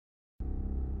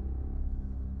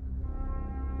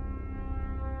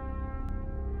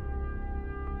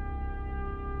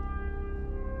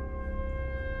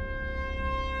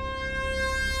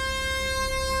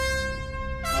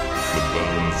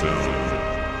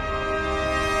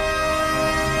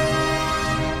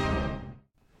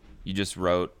You just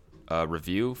wrote a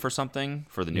review for something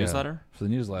for the newsletter? For the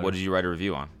newsletter. What did you write a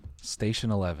review on?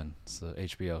 Station 11. It's the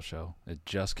HBO show. It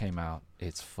just came out.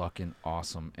 It's fucking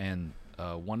awesome. And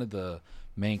one of the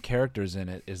main characters in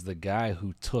it is the guy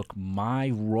who took my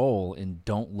role in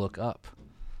Don't Look Up.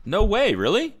 No way,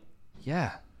 really?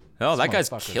 Yeah. Oh, that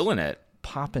guy's killing it.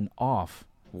 Popping off.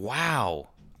 Wow.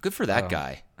 Good for that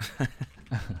guy.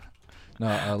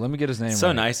 No, let me get his name. So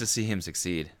right. nice to see him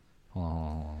succeed. Hold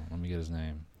on. Let me get his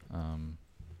name.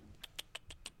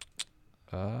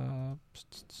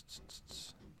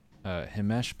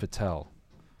 Himesh Patel.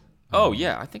 Oh,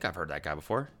 yeah. I think I've heard that guy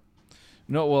before.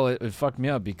 No, well, it fucked me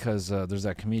up because there's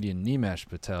that comedian Nimesh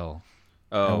Patel.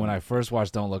 Oh. And when I first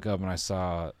watched Don't Look Up and I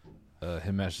saw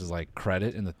Himesh's like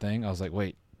credit in the thing, I was like,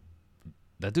 wait,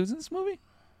 that dude's in this movie?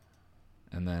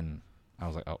 And then I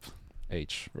was like, oh,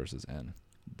 H versus N.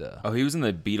 Duh. Oh, he was in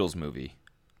the Beatles movie.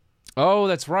 Oh,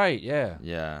 that's right. Yeah.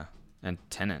 Yeah. And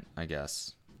Tenet, I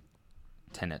guess.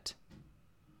 Tenet.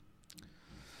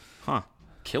 Huh.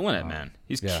 Killing it, man.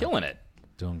 He's killing it.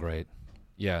 Doing great.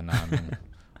 Yeah, no, I mean,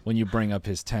 when you bring up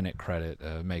his Tenet credit,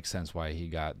 it makes sense why he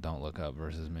got Don't Look Up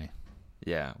versus me.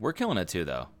 Yeah. We're killing it, too,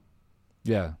 though.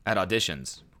 Yeah. At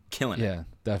auditions. Killing it. Yeah,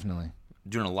 definitely.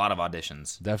 Doing a lot of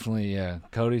auditions. Definitely, yeah.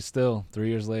 Cody's still, 3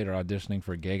 years later, auditioning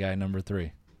for Gay Guy number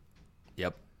 3.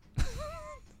 Yep.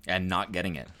 And not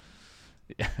getting it.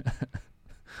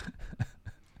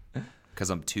 Because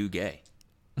I'm too gay.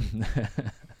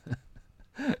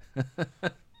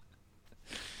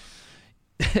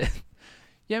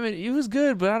 Yeah, I mean, he was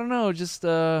good, but I don't know, just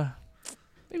maybe a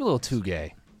little too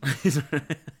gay. He's a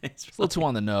little too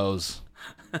on the nose.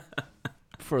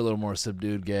 For a little more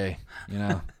subdued gay, you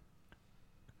know.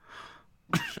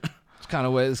 It's kind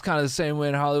of the same way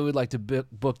in Hollywood, like to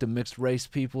book the mixed race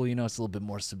people. You know, it's a little bit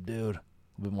more subdued, a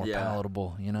little bit more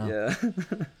palatable. You know. Yeah.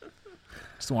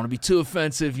 Just don't want to be too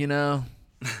offensive, you know.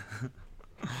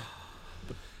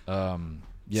 Yeah.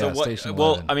 So what? Station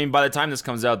Well, 11. I mean, by the time this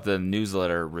comes out, the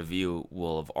newsletter review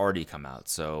will have already come out.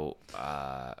 So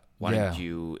why don't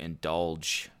you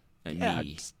indulge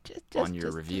me on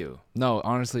your review? No,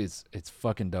 honestly, it's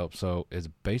fucking dope. So it's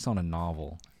based on a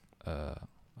novel.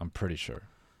 I'm pretty sure.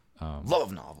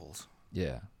 Love novels.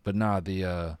 Yeah, but nah,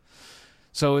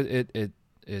 so it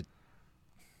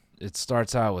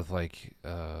starts out with like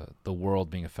the world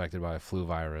being affected by a flu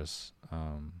virus.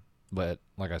 But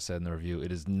like I said in the review,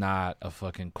 it is not a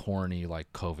fucking corny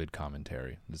like COVID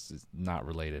commentary. This is not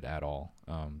related at all.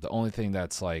 The only thing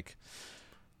that's like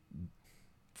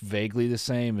vaguely the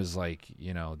same is like,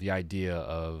 you know, the idea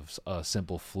of a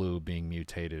simple flu being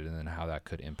mutated and then how that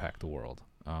could impact the world.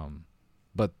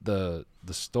 But the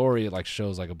story like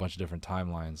shows like a bunch of different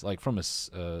timelines, like from a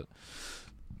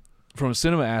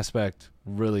cinema aspect,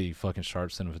 really fucking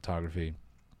sharp cinematography.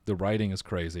 The writing is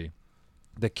crazy.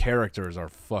 The characters are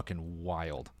fucking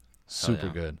wild, super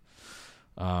good.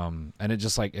 And it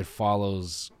just like it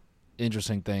follows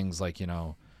interesting things like, you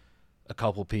know, a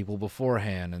couple people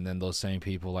beforehand, and then those same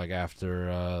people like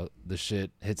after the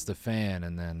shit hits the fan,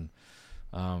 and then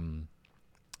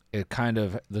it kind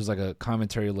of there's like a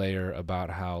commentary layer about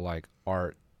how like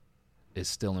art is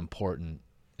still important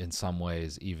in some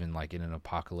ways, even like in an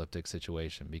apocalyptic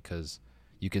situation, because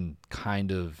you can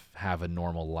kind of have a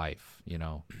normal life, you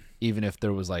know, even if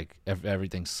there was like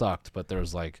everything sucked, but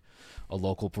there's like a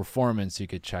local performance you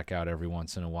could check out every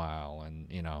once in a while, and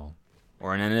you know.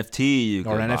 Or an NFT you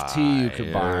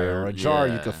could buy. Or a jar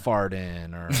you could fart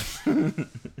in. Or,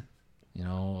 you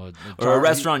know. Or a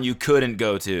restaurant you couldn't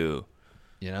go to.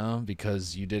 You know,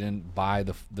 because you didn't buy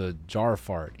the jar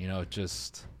fart. You know, it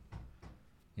just,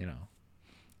 you know.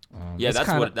 Yeah,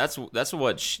 that's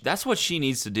what she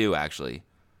needs to do, actually,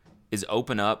 is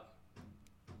open up.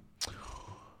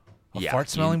 A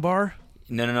fart-smelling bar?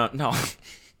 No.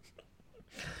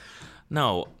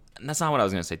 No. That's not what I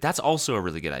was gonna say. That's also a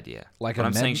really good idea.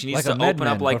 I'm saying she needs to open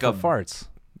up like a farts.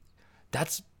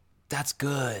 That's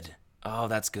good. Oh,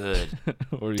 that's good.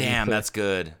 Damn, that's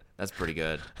good. That's pretty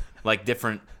good. Like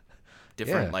different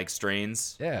like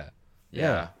strains. Yeah.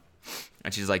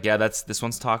 And she's like, yeah, this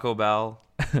one's Taco Bell.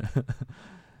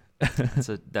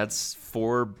 That's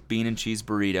 4 bean and cheese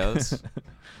burritos.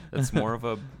 That's more of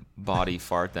a body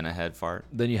fart than a head fart.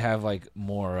 Then you have like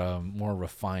more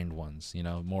refined ones, you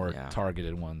know, more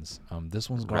targeted ones. This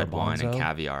one's garbanzo. Red wine and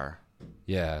caviar.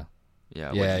 Yeah.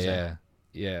 Yeah.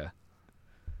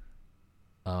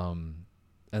 And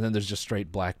then there's just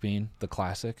straight black bean, the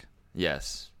classic.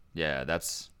 Yes. Yeah,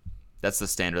 that's the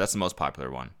standard. That's the most popular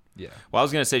one. Yeah. Well, I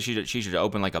was gonna say she should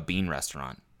open like a bean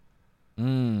restaurant.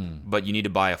 But you need to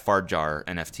buy a fart jar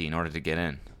NFT in order to get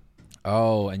in.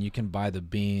 Oh, and you can buy the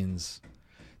beans.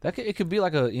 It could be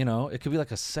like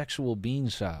a sexual bean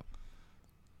shop.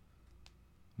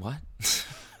 What?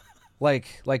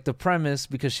 like the premise,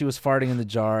 because she was farting in the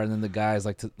jar, and then the guys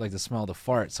like to smell the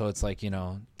fart, so it's like,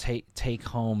 take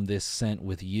home this scent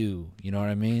with you. You know what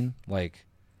I mean? Like,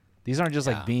 these aren't just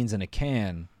like beans in a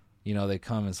can. They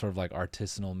come in sort of like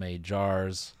artisanal made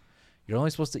jars. You're only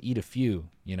supposed to eat a few.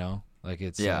 Like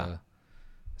it's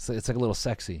it's like a little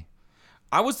sexy.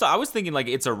 I was thinking like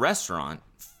it's a restaurant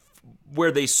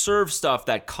where they serve stuff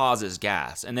that causes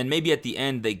gas, and then maybe at the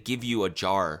end they give you a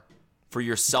jar for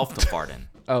yourself to fart in.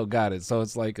 Oh, got it. So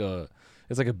it's like a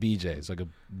BJ. It's like a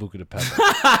Buca de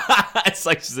Pepper. It's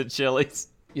like just a Chili's.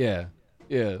 Yeah.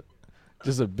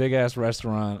 Just a big ass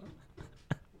restaurant.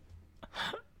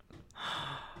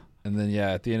 And then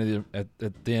at the end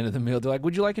of the meal, they're like,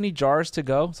 "Would you like any jars to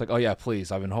go?" It's like, "Oh yeah,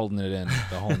 please. I've been holding it in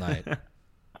the whole night."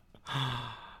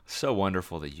 So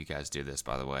wonderful that you guys do this,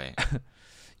 by the way.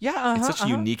 Yeah, it's such a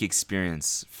unique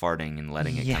experience, farting and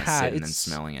letting it kind of sit and then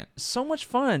smelling it. So much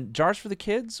fun. Jars for the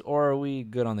kids, or are we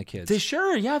good on the kids?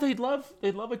 They'd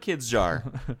love a kid's jar. I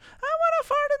want to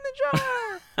fart in the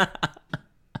jar.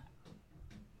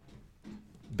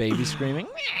 Baby screaming.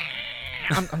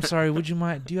 I'm sorry, would you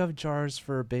mind? Do you have jars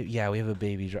for baby? Yeah, we have a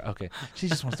baby jar. Okay. She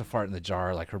just wants to fart in the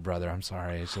jar like her brother. I'm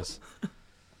sorry. It's just.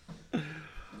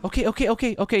 Okay.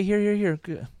 Here.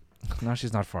 Good. Now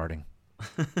she's not farting.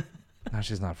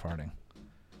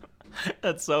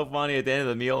 That's so funny. At the end of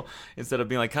the meal, instead of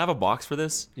being like, "Can I have a box for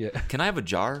this?" Yeah. "Can I have a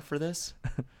jar for this?"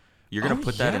 You're going to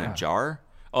put that in a jar?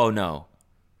 Oh, no.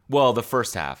 Well, the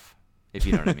first half, if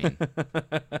you know what I mean.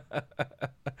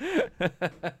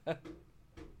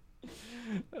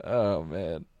 Oh,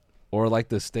 man. Or like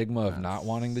the stigma of not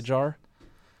wanting the jar.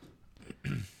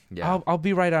 Yeah. I'll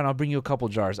be right on. I'll bring you a couple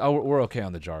jars. Oh, we're okay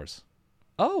on the jars.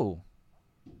 Oh.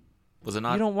 Was it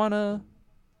not? You don't want to...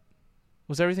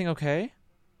 Was everything okay?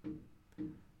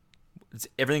 Is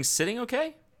everything sitting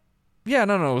okay? Yeah,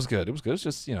 no, it was good. It's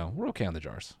just, we're okay on the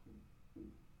jars.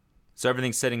 So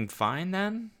everything's sitting fine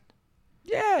then?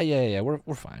 Yeah.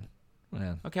 We're fine.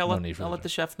 Man, okay, I'll let the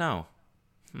chef know.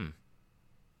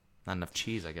 Not enough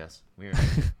cheese, I guess. Weird.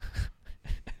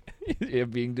 Yeah,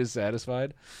 being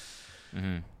dissatisfied.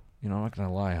 Mm-hmm. I'm not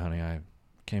gonna lie, honey. I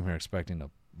came here expecting to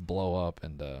blow up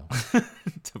and to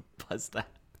buzz that.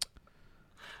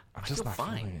 I'm just not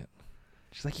feeling it.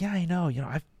 She's like, yeah, I know.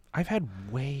 I've had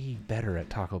way better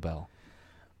at Taco Bell.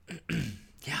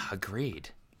 Yeah, agreed.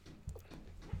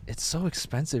 It's so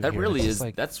expensive. That here. really is.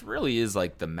 That's really is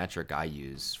like the metric I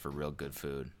use for real good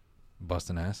food.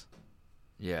 Busting ass.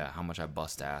 Yeah, how much I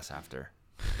bust ass after.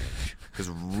 Because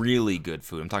really good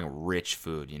food. I'm talking rich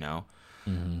food.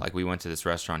 Mm-hmm. Like we went to this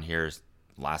restaurant here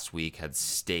last week. Had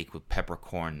steak with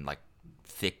peppercorn, like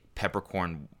thick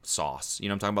peppercorn sauce.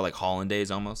 I'm talking about like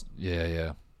hollandaise almost.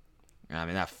 Yeah. I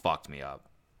mean, that fucked me up.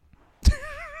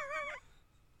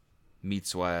 Meat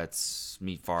sweats,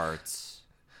 meat farts.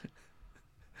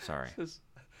 Sorry. Just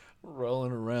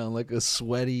rolling around like a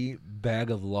sweaty bag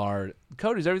of lard.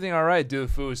 Cody's everything all right? Dude,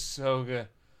 the food is so good.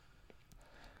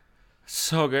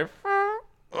 So good.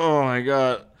 Oh my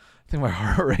god. I think my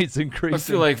heart rate's increasing. I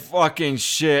feel like fucking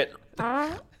shit.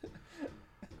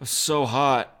 It's so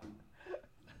hot.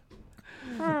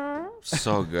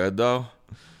 So good though.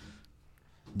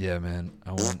 Yeah, man.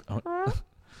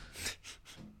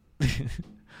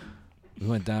 We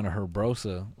went down to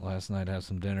Herbrosa last night to have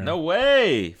some dinner. No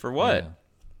way. For what?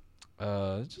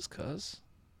 Yeah. Just cause.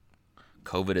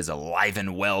 COVID is alive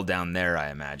and well down there, I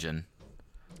imagine.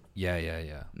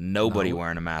 Yeah. Nobody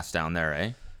wearing a mask down there,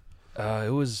 eh?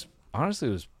 It was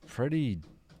pretty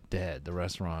dead. The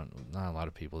restaurant, not a lot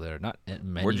of people there. Not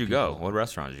many. Where'd you people. go? What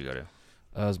restaurant did you go to?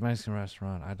 It was a Mexican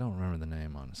restaurant. I don't remember the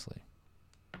name, honestly.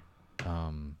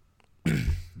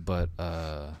 But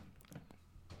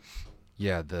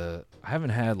yeah, I haven't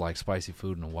had like spicy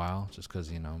food in a while, just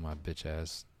because my bitch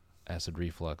ass acid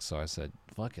reflux. So I said,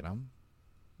 fuck it, I'm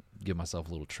give myself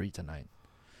a little treat tonight.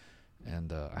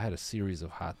 And I had a series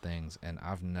of hot things, and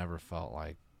I've never felt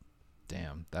like,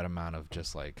 damn, that amount of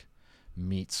just like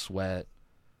meat sweat,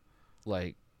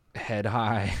 like head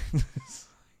high.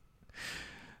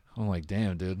 I'm like,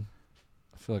 damn, dude.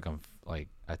 I feel like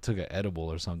I took an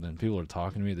edible or something. People are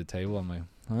talking to me at the table. I'm like,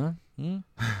 huh?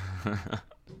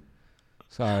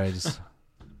 Sorry,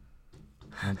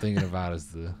 I'm thinking about is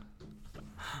the.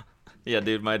 Yeah,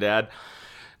 dude, my dad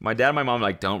and my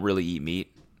mom don't really eat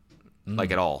meat,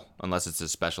 like at all, unless it's a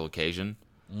special occasion.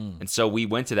 And so we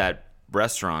went to that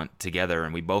restaurant together,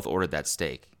 and we both ordered that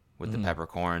steak with the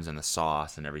peppercorns and the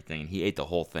sauce and everything. And he ate the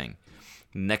whole thing.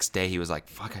 Next day, he was like,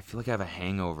 fuck, I feel like I have a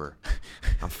hangover.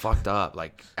 I'm fucked up,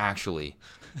 like, actually.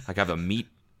 like have a meat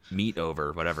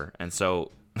over, whatever. And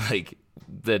so like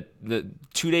the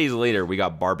 2 days later, we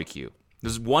got barbecue.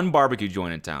 There's one barbecue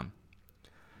joint in town.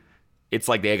 It's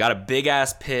like they got a big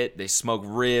ass pit. They smoke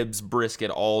ribs, brisket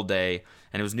all day,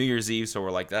 and it was New Year's Eve, so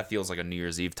we're like, that feels like a New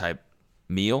Year's Eve type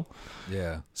meal.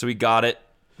 Yeah. So we got it.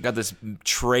 Got this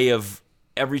tray of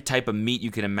every type of meat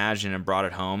you can imagine and brought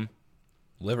it home.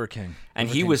 Liver King. And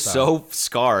Liver he King was style. so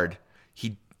scarred,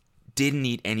 he didn't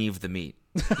eat any of the meat.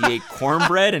 He ate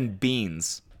cornbread and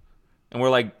beans. And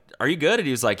we're like, "Are you good?" And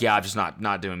he was like, "Yeah, I'm just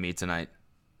not doing meat tonight."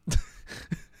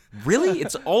 Really?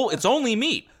 It's only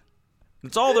meat.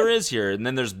 That's all there is here. And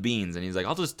then there's beans. And he's like,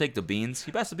 "I'll just take the beans."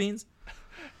 He passed the beans.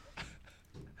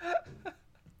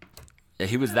 Yeah,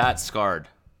 he was that scarred.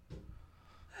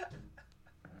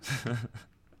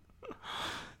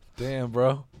 Damn,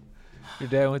 bro. Your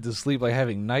dad went to sleep like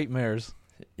having nightmares.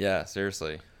 Yeah,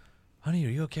 seriously. Honey, are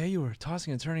you okay? You were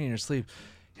tossing and turning in your sleep.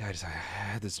 Yeah, I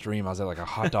had this dream. I was at like a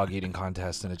hot dog eating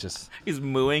contest, and it just... He's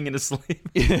mooing in his sleep.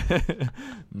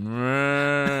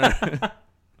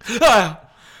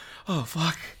 Oh,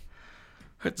 fuck.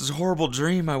 I had this horrible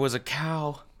dream. I was a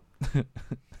cow.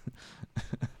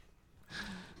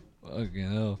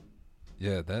 Fucking hell.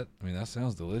 Yeah, that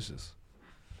sounds delicious.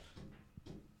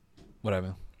 What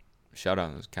happened? Shout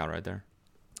out to this cow right there.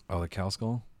 Oh, the cow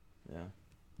skull? Yeah.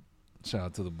 Shout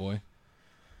out to the boy.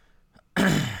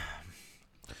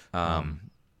 Oh,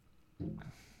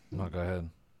 go ahead.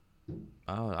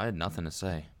 I had nothing to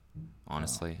say,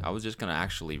 honestly. I was just going to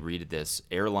actually read this.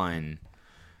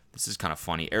 This is kind of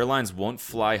funny. Airlines won't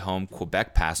fly home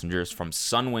Quebec passengers from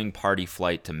Sunwing party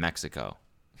flight to Mexico.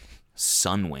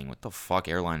 Sunwing? What the fuck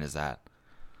airline is that?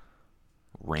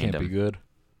 Random. Can't be good.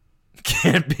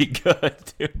 Can't be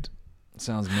good, dude.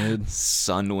 Sounds mid.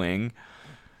 Sunwing.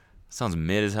 Sounds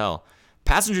mid as hell.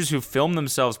 Passengers who filmed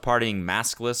themselves partying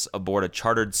maskless aboard a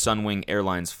chartered Sunwing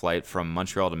Airlines flight from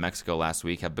Montreal to Mexico last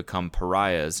week have become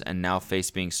pariahs and now face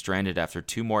being stranded after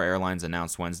 2 more airlines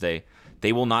announced Wednesday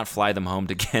they will not fly them home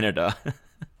to Canada.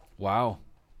 Wow.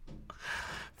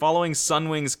 Following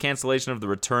Sunwing's cancellation of the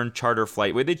return charter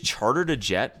flight. Wait, they chartered a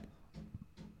jet?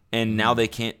 And now they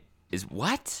can't...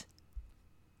 What?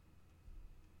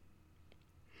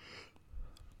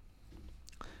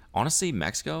 Honestly,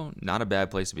 Mexico, not a bad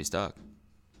place to be stuck.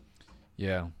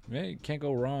 Yeah. You can't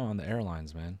go wrong on the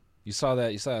airlines, man. You saw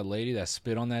that lady that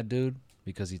spit on that dude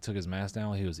because he took his mask down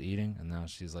while he was eating, and now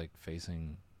she's like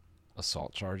facing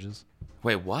assault charges.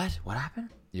 Wait, what? What happened?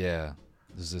 Yeah.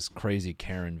 There's this crazy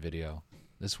Karen video.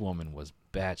 This woman was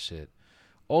batshit.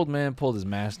 Old man pulled his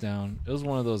mask down. It was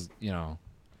one of those,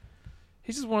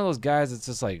 he's just one of those guys that's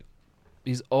just like,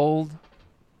 he's old.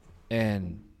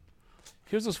 And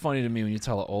here's what's funny to me when you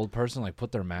tell an old person, like,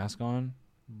 put their mask on.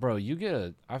 Bro, you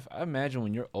get I imagine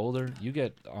when you're older, you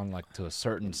get on, like, to a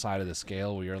certain side of the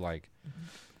scale where you're like,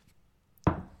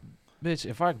 bitch,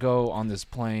 if I go on this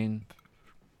plane,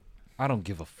 I don't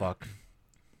give a fuck.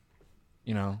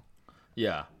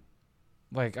 Yeah.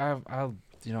 Like, I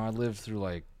lived through,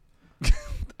 like,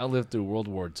 I lived through World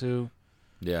War II.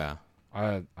 Yeah.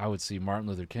 I would see Martin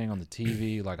Luther King on the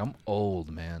TV. Like, I'm old,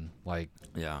 man. Like,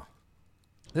 Yeah.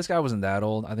 this guy wasn't that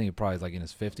old. I think he probably like in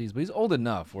his 50s, but he's old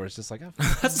enough where it's just like,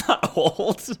 That's not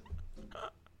old.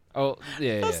 oh,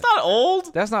 yeah. That's not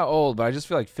old. That's not old, but I just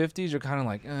feel like 50s, you're kind of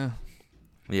like,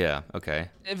 Yeah, okay.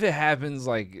 If it happens,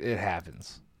 like, it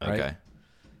happens. Right? Okay.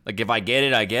 Like, if I get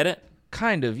it, I get it?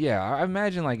 Kind of, yeah. I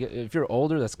imagine, like, if you're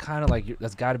older, that's kind of like,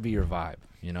 that's got to be your vibe,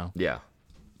 Yeah.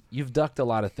 You've ducked a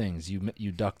lot of things.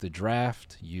 You ducked the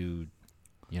draft,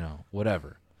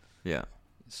 whatever. Yeah.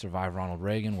 Survive Ronald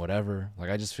Reagan, whatever. Like,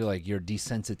 I just feel like you're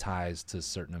desensitized to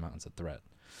certain amounts of threat.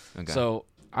 Okay. So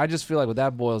I just feel like what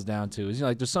that boils down to is,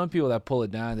 like, there's some people that pull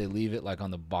it down, they leave it like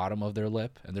on the bottom of their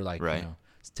lip, and they're like, right.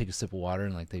 Take a sip of water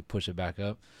and like they push it back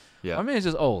up. Yeah. I mean, it's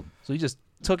just old, so he just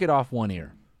took it off one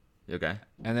ear. Okay.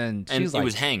 And then And she's it like,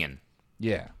 was hanging.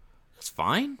 yeah. That's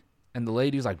fine. And the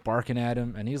lady's like barking at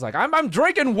him, and he's like, I'm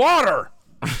drinking water.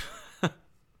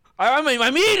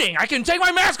 I'm eating. I can take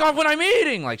my mask off when I'm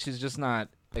eating. Like, she's just not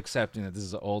accepting that this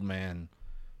is an old man.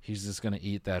 He's just gonna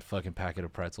eat that fucking packet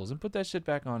of pretzels and put that shit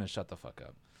back on and shut the fuck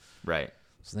up. Right.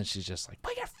 So then she's just like,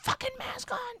 put your fucking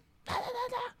mask on. Da, da, da,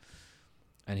 da.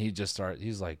 And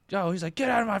he's like, get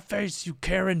out of my face, you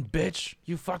Karen bitch.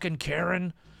 You fucking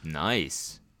Karen.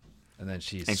 Nice. And then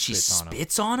she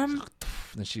spits on him?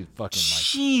 And then she fucking like,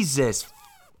 Jesus.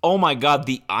 Oh my God,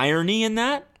 the irony in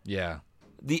that? yeah.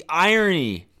 The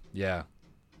irony Yeah.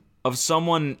 of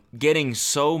someone getting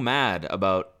so mad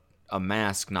about a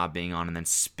mask not being on and then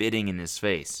spitting in his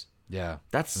face. Yeah.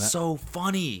 That's so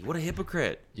funny. What a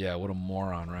hypocrite. Yeah, what a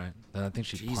moron, right? Then I think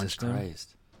she Jesus punched him.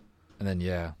 Christ. And then,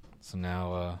 yeah. So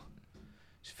now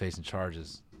she's facing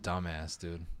charges. Dumbass,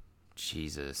 dude.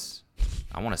 Jesus.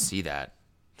 I want to see that.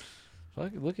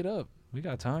 Fuck it, look it up. We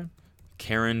got time.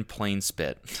 Karen Plain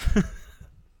Spit.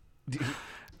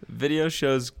 Video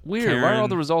shows Weird. Karen... Why are all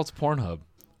the results Pornhub?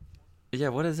 Yeah,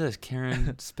 what is this?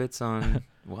 Karen spits on...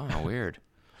 Wow, weird.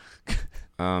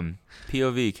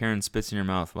 POV, Karen spits in your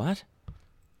mouth. What?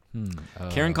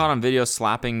 Karen caught on video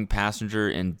slapping passenger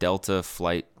in Delta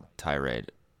flight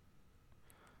tirade.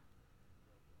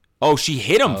 Oh, she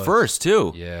hit him first,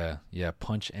 too. Yeah,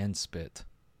 punch and spit.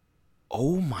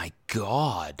 Oh, my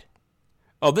God.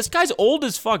 Oh, this guy's old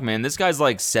as fuck, man. This guy's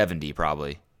like 70,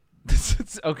 probably.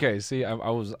 Okay, see, I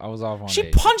was off on She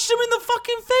age. punched him in the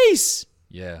fucking face.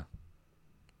 Yeah.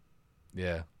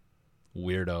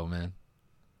 Weirdo, man.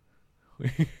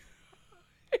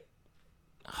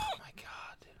 Oh, my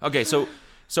God. Okay, so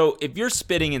if you're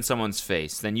spitting in someone's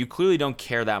face, then you clearly don't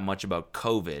care that much about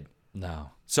COVID. No.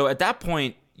 So at that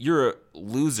point, you're a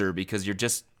loser because you're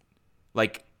just,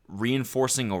 like,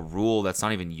 reinforcing a rule that's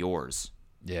not even yours.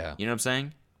 Yeah. You know what I'm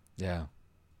saying? Yeah.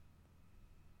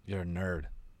 You're a nerd.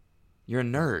 You're a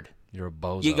nerd. You're a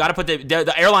bozo. You got to put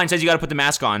the airline says you got to put the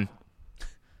mask on.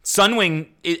 Sunwing,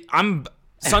 I'm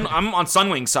on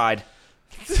Sunwing's side.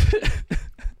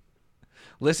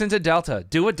 Listen to Delta.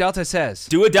 Do what Delta says.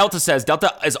 Do what Delta says.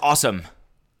 Delta is awesome.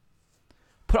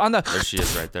 Put on the... There she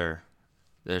is right there.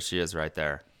 There she is right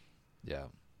there. Yeah.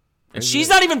 And she's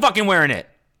not even fucking wearing it.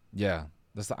 Yeah.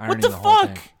 That's the irony What the of the whole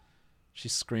fuck? thing.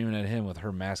 She's screaming at him with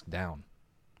her mask down.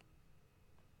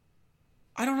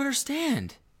 I don't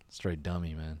understand. Straight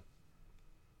dummy, man.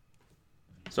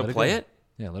 So play it?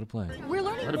 Yeah, let it play. We're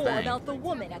learning Let it more bang. about the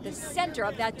woman at the center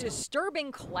of that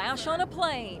disturbing clash on a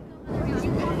plane.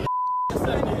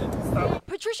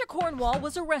 Patricia Cornwall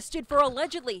was arrested for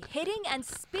allegedly hitting and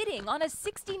spitting on a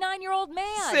 69-year-old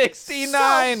man.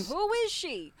 69! So, who is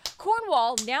she?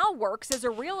 Cornwall now works as a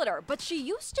realtor, but she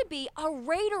used to be a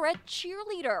Raiderette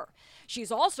cheerleader.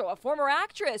 She's also a former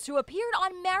actress who appeared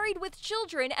on Married with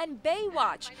Children and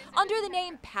Baywatch under the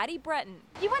name Patty Breton.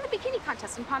 You won the bikini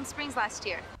contest in Palm Springs last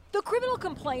year. The criminal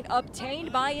complaint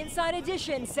obtained by Inside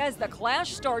Edition says the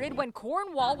clash started when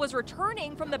Cornwall was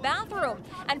returning from the bathroom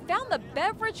and found the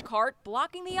beverage cart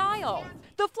blocking the aisle.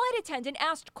 The flight attendant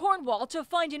asked Cornwall to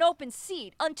find an open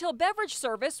seat until beverage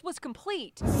service was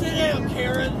complete. Sit down,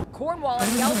 Karen. Cornwall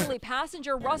and the elderly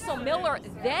passenger Russell Miller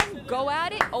then go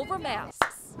at it over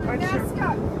masks. Mask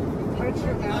up.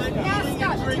 Mask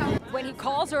up. When he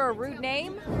calls her a rude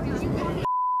name,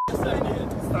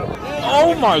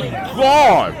 Oh my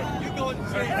God!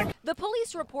 the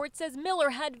police report says Miller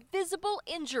had visible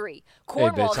injury. bitch,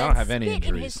 Cornwall I don't then have any spit in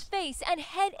injuries. his face and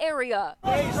head area.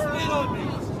 Hey, spit on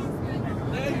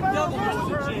me. Hey, double going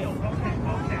to jail.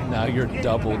 Now you're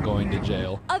double going to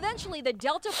jail. Eventually, the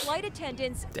Delta flight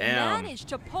attendants Damn. managed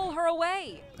to pull her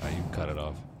away. Oh, you can cut it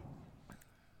off.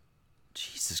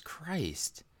 Jesus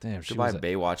Christ. Damn, she Goodbye, was,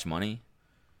 Baywatch money.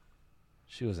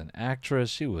 she was an actress.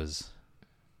 She was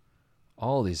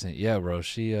all these things. Yeah, bro.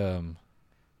 She, I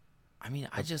mean,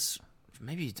 I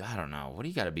don't know. What do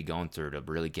you got to be going through to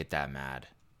really get that mad?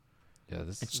 yeah,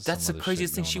 this is That's the some other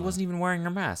craziest shit thing. She going on. wasn't even wearing her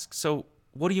mask. So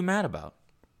what are you mad about?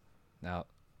 Now,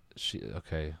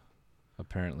 okay.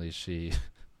 Apparently she's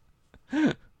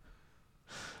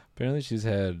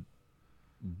had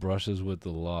brushes with the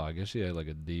law. I guess she had like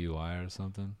a DUI or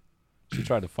something. She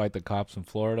tried to fight the cops in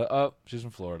Florida. Oh, she's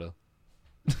from Florida.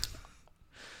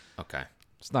 Okay.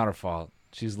 It's not her fault.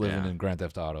 She's living Yeah. in Grand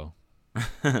Theft Auto.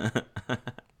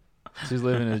 She's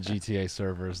living in a GTA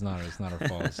server. It's not her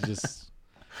fault.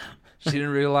 She didn't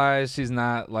realize she's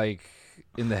not like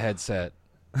in the headset,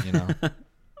 you know.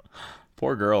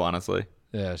 Poor girl, honestly.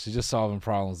 Yeah, she's just solving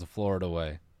problems the Florida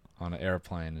way on an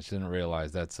airplane, and she didn't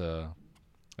realize that's a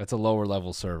lower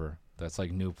level server. That's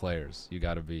like new players. You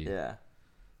got to be. Yeah.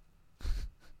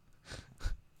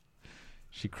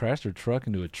 She crashed her truck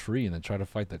into a tree and then tried to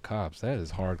fight the cops. That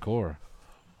is hardcore.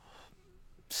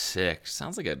 Sick.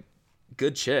 Sounds like a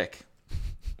good chick.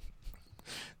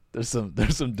 There's some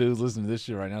dudes listening to this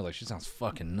shit right now like she sounds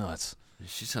fucking nuts.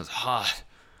 She sounds hot.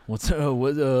 What's how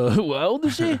old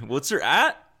is she? What's her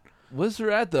at? What's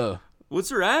her at though? What's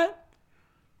her at?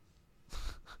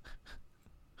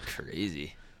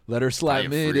 Crazy. Let her slap I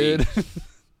am me, free. dude.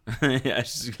 Yeah,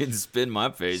 she's getting spit in my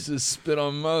face. Just spit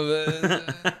on my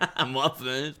face. I'm off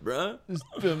this, bro.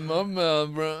 Spit in my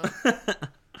mouth, bro.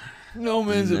 No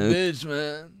man's a Nope. bitch,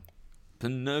 man.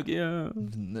 Pinocchio.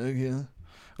 Nigga.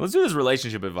 Let's do this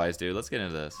relationship advice, dude. Let's get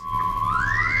into this.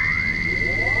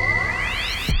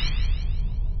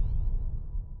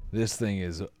 This thing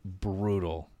is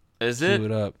brutal. Is Cue it?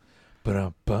 it up.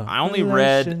 I only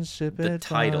read the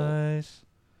title.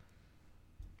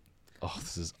 Oh,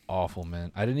 this is awful,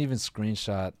 man. I didn't even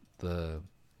screenshot the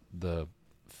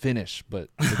finish, but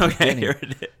the Okay, here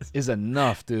it is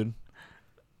enough, dude.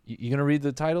 You gonna read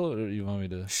the title, or you want me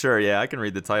to? Sure, yeah, I can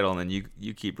read the title, and then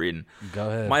you keep reading. Go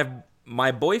ahead.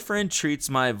 My boyfriend treats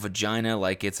my vagina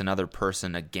like it's another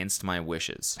person against my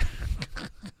wishes.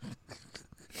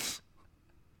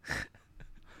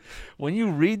 When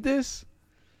you read this,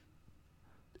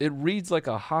 it reads like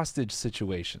a hostage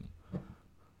situation.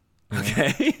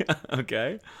 Okay.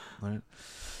 Okay. Right.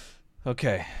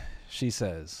 Okay. She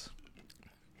says,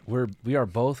 we are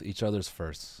both each other's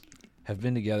firsts, have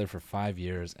been together for 5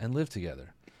 years, and live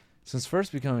together. Since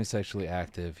first becoming sexually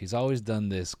active, he's always done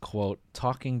this, quote,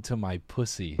 talking to my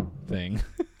pussy thing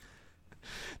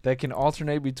that can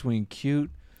alternate between cute,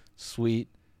 sweet,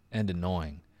 and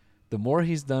annoying. The more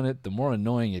he's done it, the more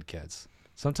annoying it gets.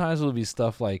 Sometimes it'll be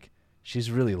stuff like,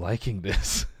 she's really liking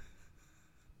this.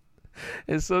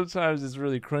 And sometimes it's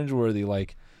really cringeworthy,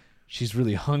 like, she's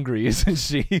really hungry, isn't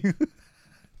she?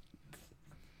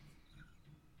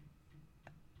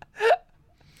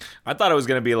 I thought it was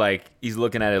gonna be like he's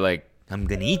looking at it like, I'm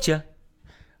gonna eat ya.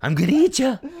 I'm gonna eat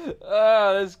ya.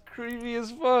 Ah, that's creepy as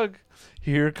fuck.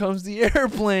 Here comes the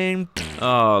airplane.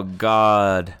 Oh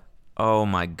God. Oh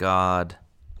my God.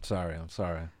 I'm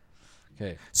sorry.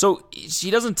 Okay. So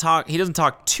he doesn't talk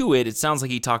to it. It sounds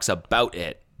like he talks about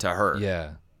it to her.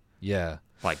 Yeah.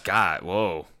 Like, God,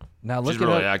 whoa. Now look She's at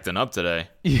really up. acting up today.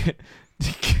 Yeah.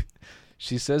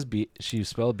 She says she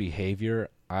spelled behavior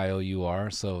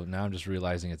IOUR, so now I'm just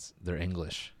realizing they're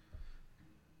English.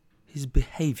 His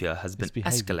behavior has been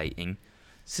escalating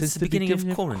since the beginning of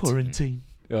quarantine.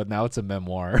 Oh, now it's a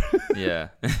memoir. Yeah.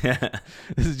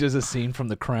 This is just a scene from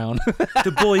The Crown.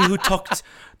 The boy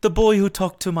who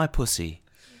talked to my pussy.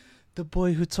 The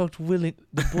boy who talked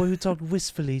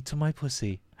wistfully to my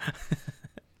pussy.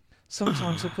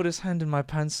 Sometimes he'll put his hand in my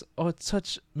pants or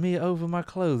touch me over my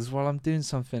clothes while I'm doing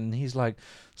something, and he's like,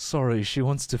 sorry, she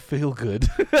wants to feel good.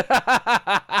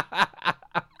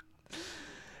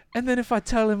 And then if I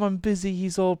tell him I'm busy,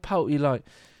 he's all pouty like,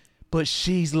 but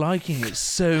she's liking it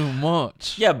so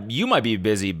much. Yeah, you might be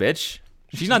busy, bitch.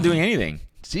 She's not doing anything.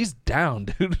 She's down,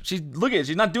 dude. Look at it.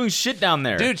 She's not doing shit down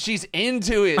there. Dude, she's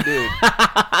into it,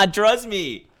 dude. Trust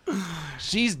me.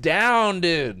 She's down,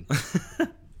 dude.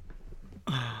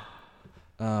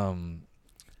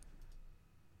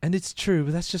 And it's true,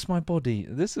 but that's just my body.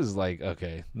 This is like,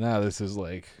 okay, now this is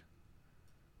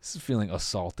feeling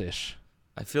assaultish.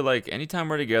 I feel like anytime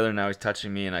we're together now, he's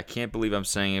touching me, and I can't believe I'm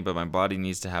saying it, but my body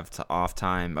needs to have off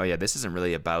time. Oh yeah, this isn't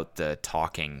really about the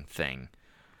talking thing.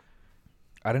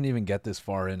 I didn't even get this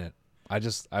far in it.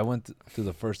 I went through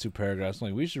the first 2 paragraphs. I'm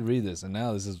like, we should read this, and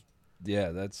now this is,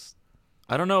 that's.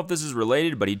 I don't know if this is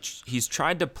related, but he's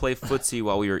tried to play footsie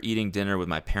while we were eating dinner with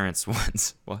my parents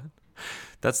once. What?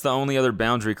 That's the only other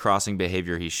boundary crossing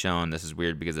behavior he's shown. This is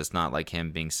weird because it's not like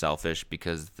him being selfish,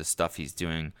 because the stuff he's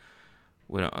doing.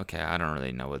 I don't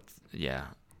really know what. Yeah,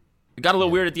 it got a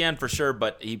little weird at the end for sure,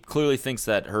 but he clearly thinks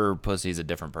that her pussy is a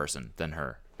different person than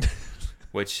her,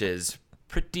 which is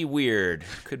pretty weird.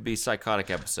 Could be psychotic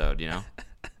episode, you know.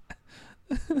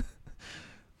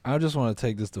 I just want to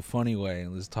take this the funny way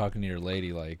and just talking to your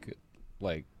lady like,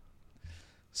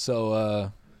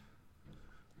 so,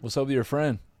 what's up with your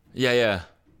friend? Yeah.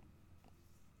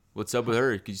 What's up with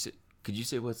her? Could you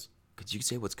say what's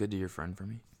good to your friend for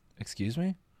me? Excuse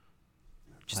me?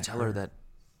 Just tell her that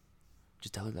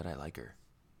I like her.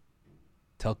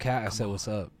 Tell Kat I said what's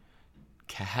up.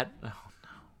 Kat? Oh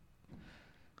no.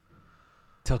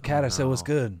 Tell Kat I said what's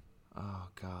good. Oh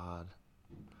God.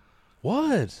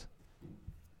 What?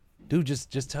 Dude,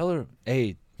 just tell her.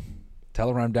 Hey,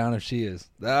 tell her I'm down if she is.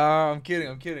 Oh, I'm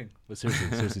kidding. But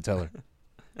seriously, tell her.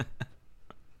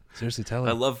 Seriously, tell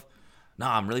her.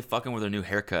 I'm really fucking with her new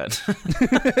haircut.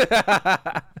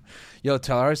 Yo,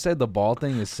 tell her I said the ball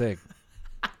thing is sick.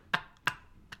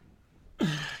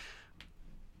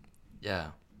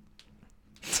 Yeah.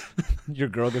 Your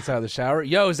girl gets out of the shower.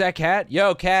 Yo, is that Kat?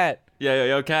 Yo, Kat.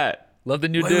 Yo, Kat. Love the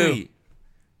new dude. Wait.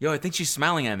 Yo, I think she's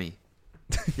smiling at me.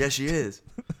 Yeah, she is.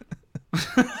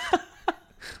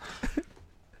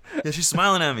 Yeah, she's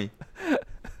smiling at me.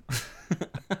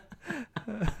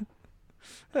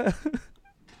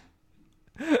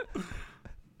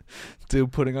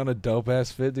 Dude, putting on a dope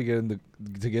ass fit to get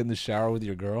in the shower with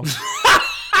your girl.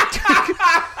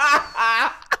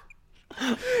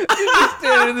 You're just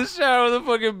standing in the shower with a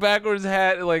fucking backwards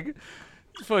hat and like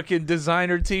fucking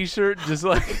designer t-shirt, just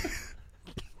like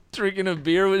drinking a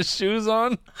beer with shoes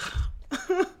on.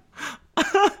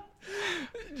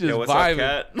 Just Yo, what's vibing.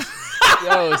 up, Kat?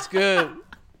 Yo, it's good.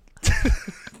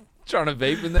 Trying to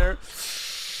vape in there.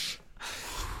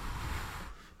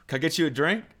 Can I get you a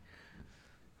drink?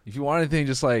 If you want anything,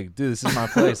 just like, dude, this is my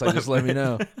place. Like, just let me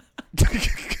know.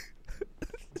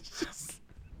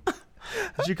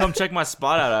 You should come check my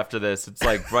spot out after this. It's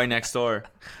like right next door.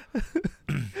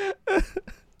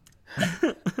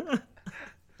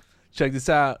 Check this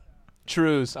out.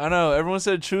 Trues. I know everyone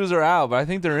said trues are out, but I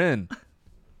think they're in.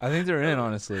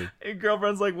 Honestly. Your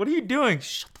girlfriend's like, what are you doing?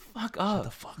 Shut the fuck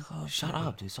up. Shut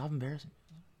up, dude. Stop embarrassing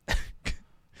me.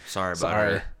 Sorry about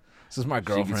her. This is my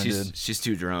girlfriend, dude. She's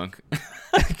too drunk.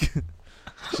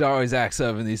 She always acts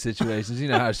up in these situations. You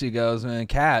know how she goes, man.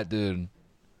 Cat, dude.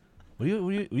 What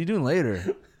are you doing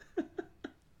later?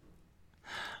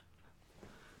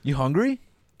 You hungry?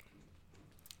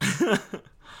 I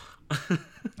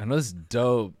know this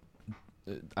dope.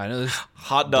 I know this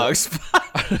hot dog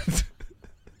spot.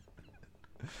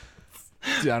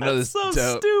 Dude, I know this so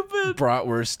dope stupid.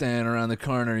 bratwurst stand around the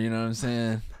corner. You know what I'm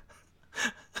saying?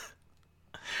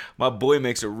 My boy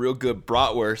makes a real good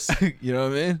bratwurst. You know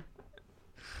what I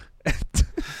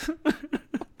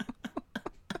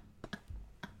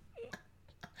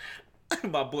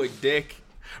mean? My boy Dick.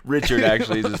 Richard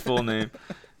actually is his full name.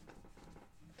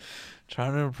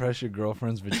 Trying to impress your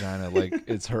girlfriend's vagina like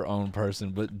it's her own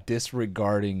person, but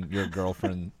disregarding your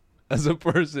girlfriend as a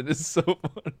person is so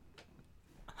fun.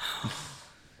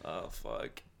 Oh,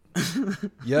 fuck.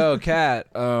 Yo, Kat,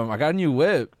 I got a new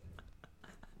whip.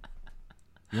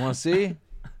 You want to see?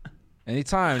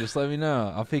 Anytime, just let me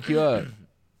know. I'll pick you up.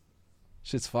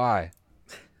 Shit's fly.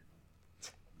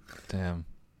 Damn.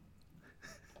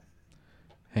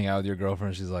 Hang out with your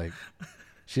girlfriend. She's like,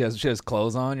 she has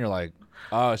clothes on. You're like,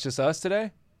 oh, it's just us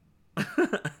today?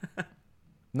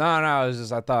 No, it's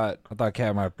just I thought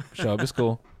Kat might show up. It's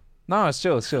cool. No, it's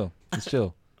chill. It's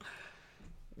chill.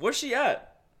 Where's she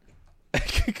at?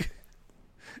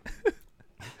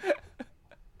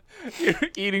 You're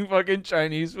eating fucking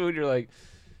Chinese food. You're like,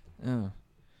 oh.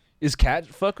 Is Kat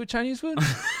fuck with Chinese food?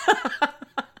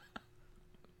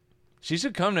 She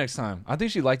should come next time. I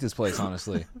think she'd like this place,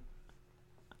 honestly.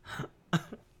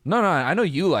 No, I know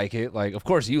you like it. Like, of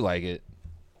course you like it.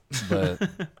 But,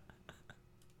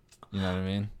 you know what I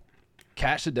mean?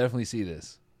 Kat should definitely see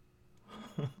this.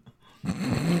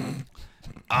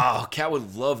 Oh, Kat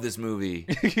would love this movie.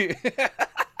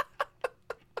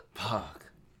 Fuck.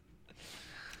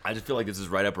 I just feel like this is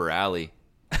right up her alley.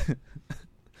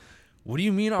 What do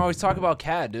you mean I always talk about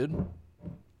Kat, dude?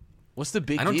 What's the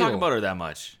big deal? I don't talk about her that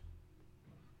much.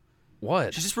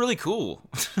 What? She's just really cool.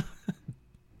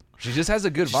 She just has a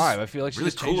good vibe. I feel like she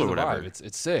really just changes cool or the whatever. vibe.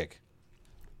 It's sick.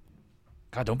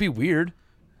 God, don't be weird.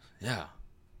 Yeah.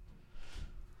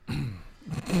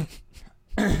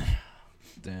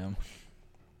 Damn.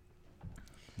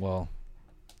 Well,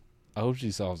 I hope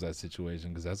she solves that situation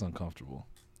because that's uncomfortable.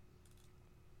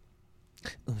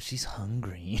 Oh, she's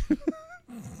hungry.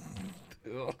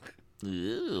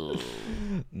 Ew.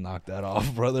 Knock that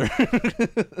off, brother.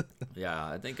 Yeah,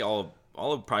 I think all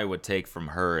it probably would take from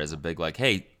her is a big like,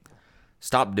 hey,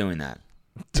 stop doing that.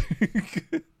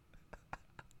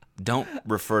 Don't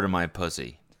refer to my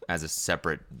pussy as a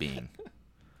separate being.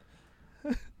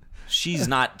 She's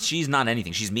not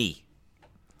anything. She's me.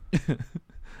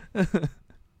 Can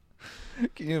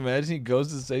you imagine he goes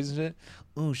to say some shit?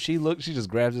 Ooh, she just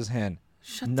grabs his hand.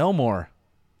 No more.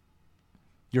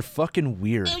 You're fucking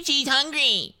weird. Oh, she's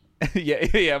hungry.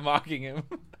 yeah, mocking him.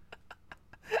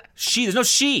 There's no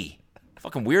she.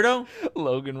 Fucking weirdo.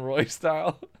 Logan Roy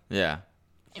style. Yeah.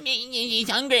 She's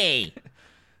hungry.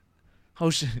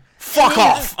 Oh shit. Fuck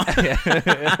off.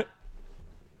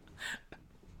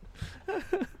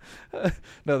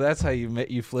 No, that's how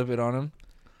you flip it on him.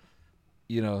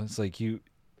 You know, it's like you.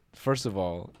 First of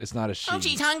all, it's not a she. Oh,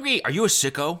 she's hungry. Are you a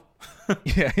sicko?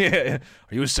 Yeah.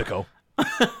 Are you a sicko?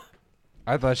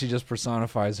 I thought she just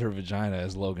personifies her vagina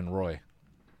as Logan Roy.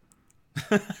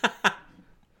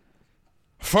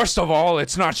 First of all,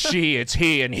 it's not she, it's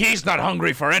he, and he's not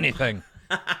hungry for anything.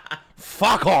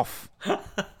 Fuck off.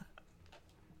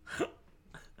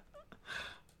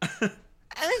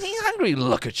 He's hungry.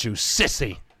 Look at you,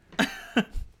 sissy.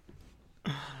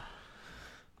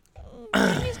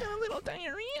 He's got a little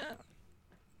diarrhea.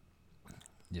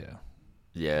 Yeah.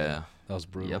 Yeah. That was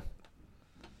brutal.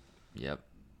 Yep.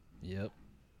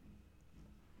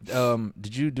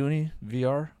 Did you do any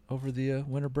VR over the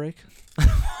winter break?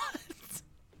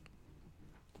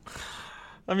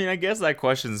 I mean, I guess that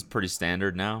question's pretty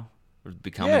standard now. It's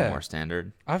becoming more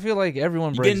standard. I feel like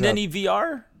everyone You breaks getting up. any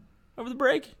VR over the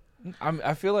break?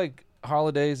 I feel like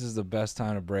holidays is the best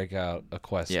time to break out a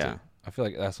Quest 2. Yeah. I feel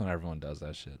like that's when everyone does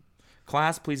that shit.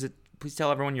 Class, please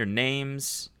tell everyone your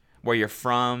names, where you're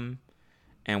from,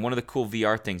 and one of the cool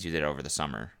VR things you did over the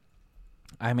summer.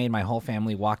 I made my whole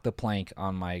family walk the plank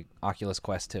on my Oculus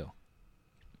Quest 2.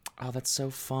 Oh, that's so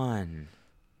fun.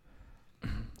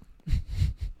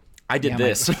 I did Yeah,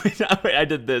 this. Wait, I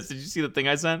did this. Did you see the thing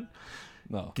I sent?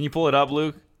 No. Can you pull it up,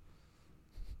 Luke?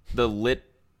 The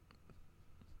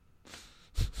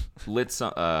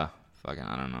fucking,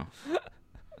 I don't know.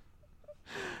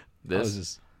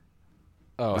 This?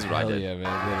 Oh, This is what I hell did. yeah,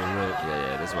 man. Literally.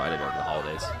 Yeah, this is what I did over the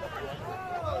holidays.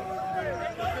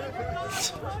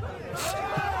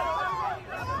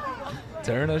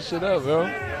 Tearing that shit up, bro.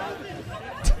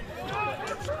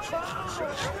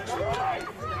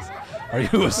 Are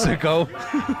you a sicko?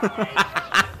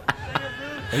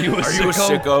 Are you a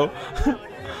sicko?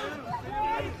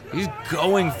 He's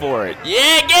going for it.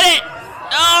 Yeah, get it!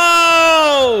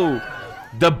 Oh!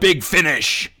 The big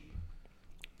finish.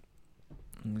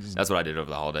 That's what I did over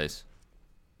the holidays.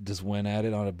 Just went at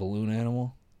it on a balloon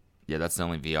animal? Yeah, that's the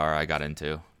only VR I got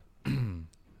into.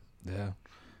 Yeah.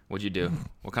 What'd you do?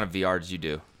 What kind of VR did you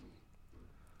do?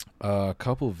 A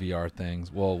couple of VR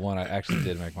things. Well, one, I actually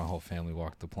did make my whole family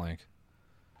walk the plank.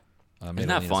 Isn't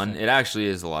that fun? It actually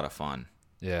is a lot of fun.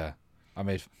 Yeah. I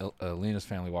made Lena's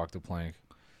family walk the plank.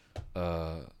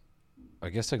 I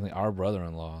guess technically our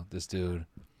brother-in-law, this dude,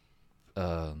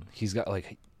 he's got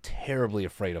like terribly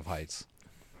afraid of heights.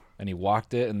 And he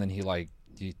walked it, and then he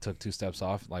took 2 steps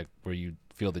off, like where you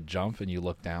feel the jump and you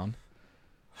look down.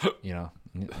 You know,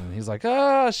 and he's like,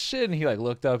 oh shit, and he like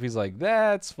looked up, he's like,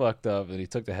 that's fucked up, and he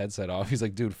took the headset off. He's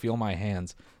like, dude, feel my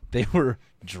hands. They were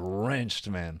drenched,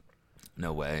 man.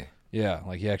 No way. Yeah,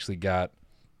 like he actually got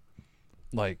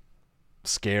like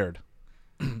scared.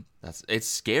 It's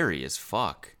scary as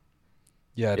fuck.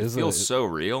 Yeah, It feels so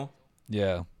real.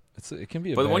 Yeah, it can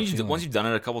be. But once you've done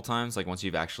it a couple times, like once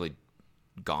you've actually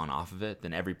gone off of it,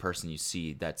 then every person you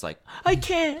see that's like, I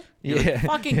can't. You're like,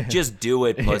 fucking just do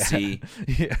it, pussy.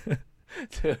 Yeah.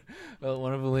 Well,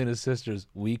 one of Alina's sisters,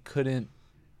 we couldn't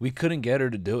get her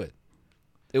to do it.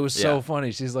 It was so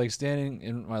funny. She's like standing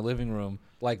in my living room,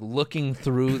 like looking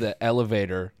through the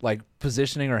elevator, like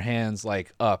positioning her hands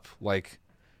like up, like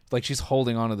she's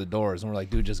holding onto the doors, and we're like,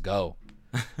 dude, just go.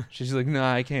 She's like,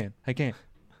 nah, I can't. Yeah,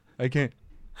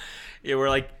 we're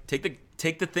like,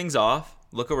 take the things off,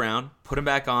 look around, put them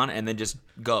back on, and then just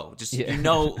go. Just you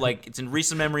know, like it's in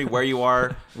recent memory where you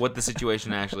are, what the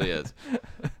situation actually is.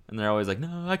 And they're always like,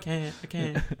 no, I can't.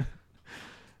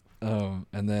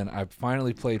 And then I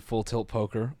finally played full tilt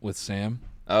poker with Sam.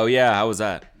 Oh yeah, how was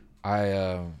that?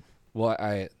 I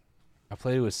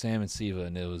played it with Sam and Siva,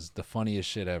 and it was the funniest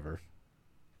shit ever.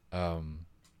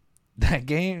 That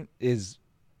game is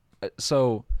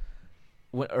so.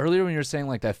 Earlier when you were saying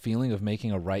like that feeling of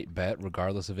making a right bet,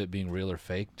 regardless of it being real or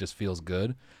fake, just feels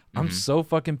good. Mm-hmm. I'm so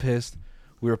fucking pissed.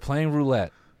 We were playing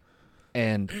roulette,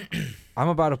 and I'm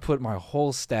about to put my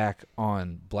whole stack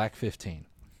on black 15.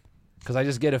 Because I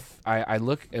just get I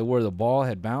look at where the ball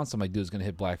had bounced. I'm like, dude, it's going to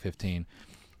hit black 15.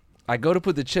 I go to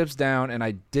put the chips down, and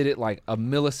I did it like a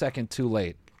millisecond too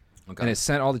late. Okay. And it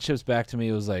sent all the chips back to me.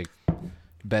 It was like,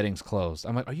 betting's closed.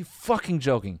 I'm like, are you fucking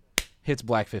joking? Hits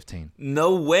black 15.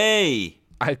 No way.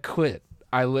 I quit.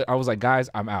 I was like, guys,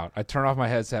 I'm out. I turned off my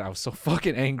headset. I was so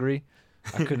fucking angry.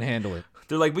 I couldn't handle it.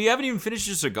 They're like, we haven't even finished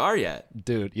your cigar yet.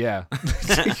 Dude, yeah.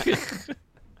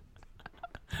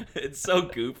 It's so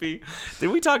goofy. Did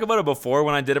we talk about it before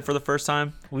when I did it for the first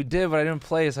time? We did, but I didn't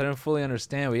play it, so I didn't fully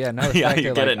understand. But yeah, now the Yeah, fact you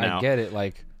that get like, it now. I get it.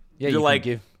 Like, yeah, You're you like,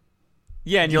 can give.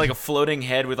 Yeah, and you're like a floating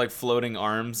head with like floating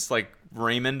arms, like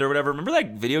Raymond or whatever. Remember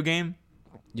that video game?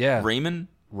 Yeah. Rayman?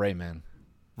 Rayman.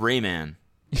 Rayman.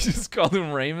 You just called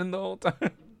him Raymond the whole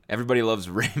time? Everybody loves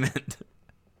Raymond.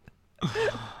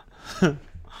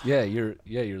 Yeah, you're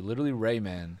literally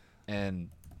Rayman, and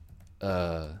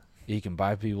you can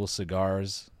buy people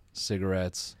cigars,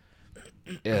 cigarettes.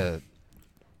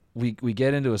 We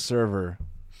get into a server,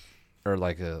 or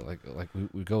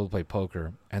we go play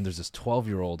poker, and there's this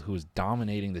 12-year-old who is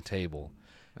dominating the table,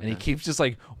 and he keeps just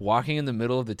like walking in the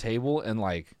middle of the table and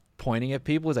like pointing at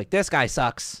people. He's like, "This guy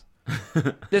sucks.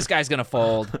 This guy's gonna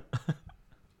fold."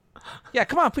 Yeah,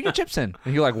 come on, put your chips in.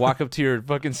 And you like walk up to your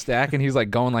fucking stack, and he's like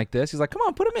going like this. He's like, "Come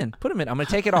on, put them in. I'm gonna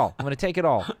take it all.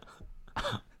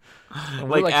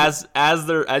 Like as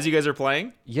you guys are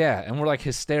playing? Yeah, and we're like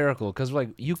hysterical because we're like,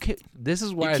 you can't. This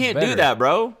is why you can't it's do that,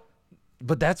 bro.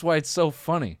 But that's why it's so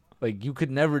funny. Like you could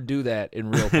never do that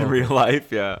in real poker. In real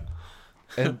life, yeah.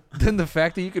 And then the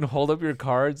fact that you can hold up your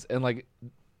cards and like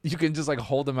you can just like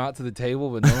hold them out to the table,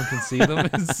 but no one can see them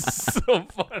is so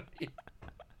funny.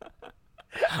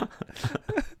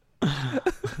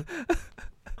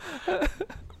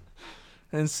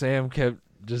 And Sam kept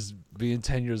just being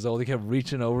 10 years old. He kept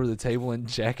reaching over the table and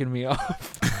jacking me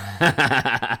off.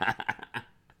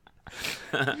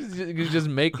 could just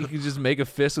make a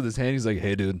fist with his hand. He's like,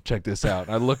 "Hey, dude, check this out."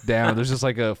 I look down. There's just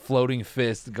like a floating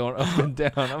fist going up and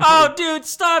down. Oh, dude,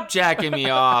 stop jacking me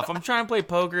off. I'm trying to play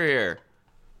poker here.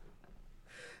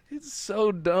 It's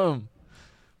so dumb.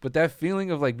 But that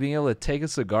feeling of like being able to take a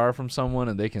cigar from someone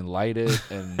and they can light it,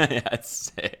 and Yeah,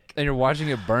 it's sick. and you're watching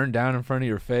it burn down in front of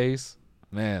your face,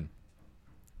 man.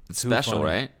 It's too special, funny.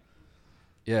 right?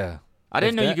 Yeah. I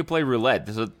didn't know that- you could play roulette.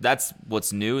 That's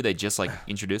what's new. They just like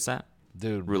introduced that.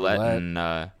 Dude, Roulette and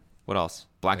what else?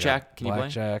 Blackjack? Can you play?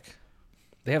 Blackjack.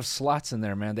 They have slots in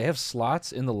there, man. They have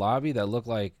slots in the lobby that look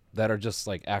like that are just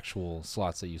like actual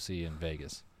slots that you see in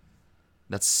Vegas.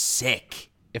 That's sick.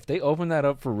 If they open that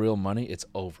up for real money, it's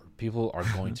over. People are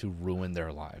going to ruin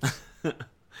their lives.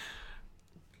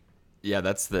 Yeah,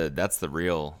 that's the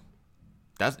real.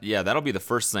 That'll be the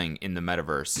first thing in the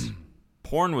metaverse.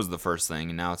 Porn was the first thing,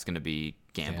 and now it's going to be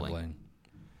gambling.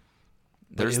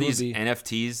 There's these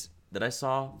NFTs that I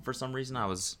saw for some reason. I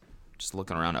was just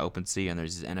looking around OpenSea, and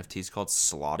there's these NFTs called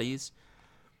Slotties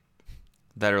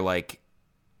that are like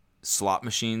slot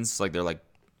machines. Like they're like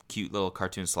cute little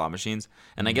cartoon slot machines.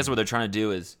 And I guess what they're trying to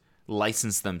do is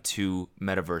license them to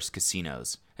metaverse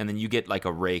casinos. And then you get like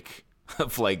a rake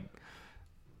of like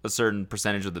a certain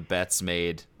percentage of the bets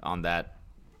made on that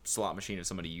slot machine if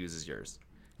somebody uses yours.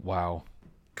 Wow.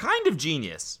 Kind of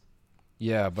genius.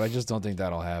 Yeah, but I just don't think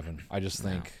that'll happen. I just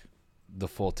think the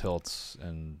full tilts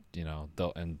and,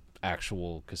 and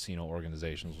actual casino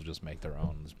organizations will just make their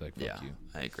own. Just be like, fuck you.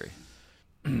 I agree.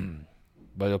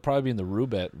 But it'll probably be in the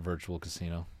Roobet virtual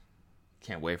casino.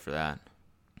 Can't wait for that.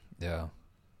 Yeah.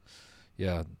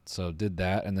 Yeah, so did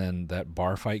that, and then that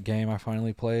bar fight game I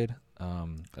finally played.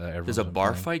 There's a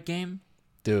bar fight game?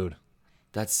 Dude.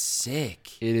 That's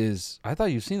sick. It is. I thought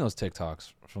you've seen those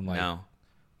TikToks from like. No.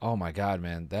 Oh my god,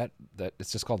 man! That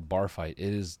it's just called bar fight.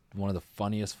 It is one of the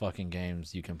funniest fucking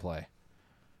games you can play.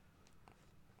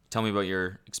 Tell me about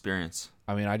your experience.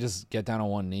 I mean, I just get down on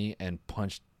one knee and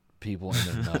punch people in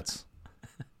their nuts.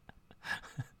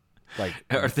 Like,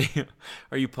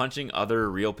 are you punching other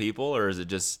real people, or is it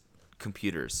just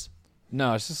computers?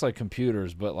 no, it's just like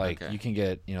computers, but like Okay. you can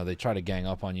get, they try to gang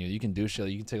up on you. You can do shit.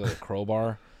 You can take like a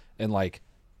crowbar and like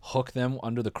hook them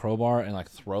under the crowbar and like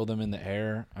throw them in the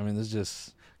air. I mean, this is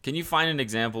just. Can you find an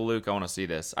example, Luke? I want to see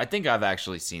this. I think I've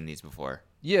actually seen these before.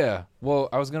 Yeah. Well,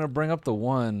 I was going to bring up the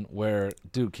one where,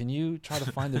 dude, can you try to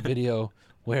find the video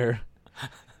where.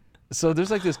 So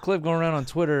there's like this clip going around on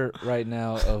Twitter right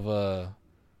now of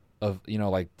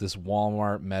like this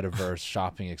Walmart metaverse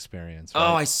shopping experience. Right?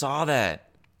 Oh, I saw that.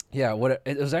 Yeah,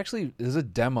 it was a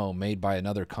demo made by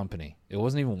another company. It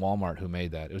wasn't even Walmart who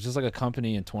made that. It was just like a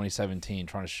company in 2017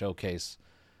 trying to showcase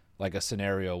like a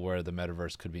scenario where the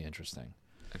metaverse could be interesting.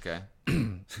 Okay.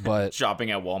 But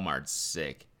Shopping at Walmart's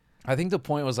sick. I think the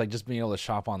point was like just being able to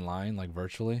shop online, like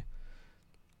virtually.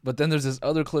 But then there's this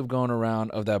other clip going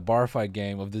around of that bar fight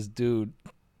game of this dude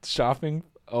shopping.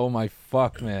 Oh my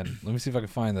fuck, man. Let me see if I can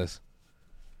find this.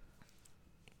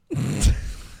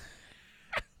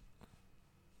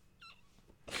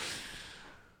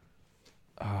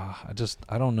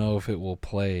 I don't know if it will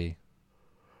play.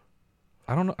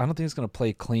 I don't know. I don't think it's gonna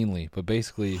play cleanly. But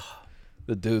basically,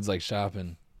 the dude's like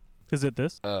shopping. Is it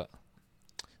this?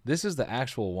 This is the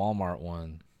actual Walmart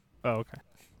one. Oh, okay.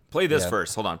 Play this Yeah.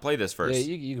 first. Hold on. Play this first.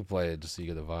 Yeah, you can play it just so you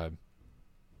get the vibe.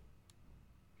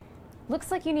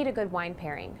 Looks like you need a good wine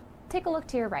pairing. Take a look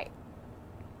to your right.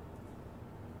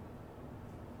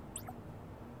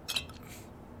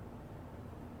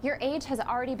 Your age has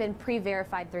already been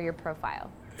pre-verified through your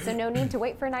profile, so no need to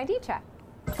wait for an ID check.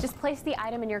 Just place the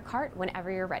item in your cart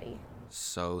whenever you're ready.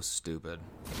 So stupid.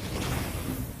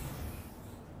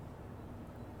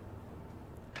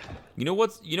 You know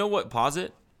what? Pause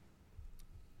it.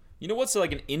 You know what's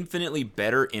like an infinitely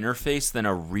better interface than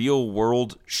a real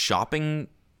world shopping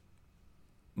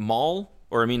mall?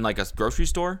 Or I mean like a grocery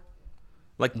store?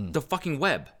 Like the fucking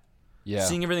web. Yeah.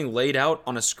 Seeing everything laid out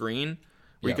on a screen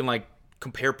where you Yeah. can like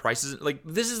compare prices. Like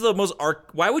this is the most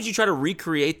why would you try to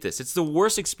recreate this? It's the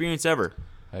worst experience ever.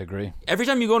 I agree. Every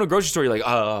time you go in a grocery store, you're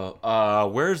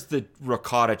like, where's the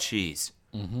ricotta cheese?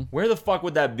 Mm-hmm. Where the fuck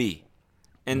would that be?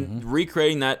 And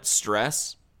recreating that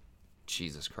stress,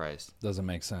 Jesus Christ. Doesn't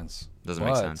make sense. Doesn't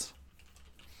make sense.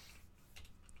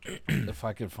 If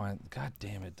I could find, god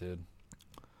damn it, dude.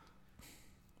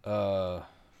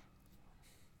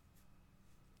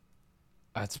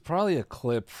 It's probably a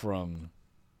clip from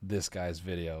this guy's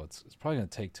video. It's probably gonna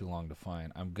take too long to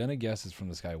find. I'm gonna guess it's from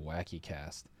this guy Wacky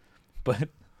Cast, but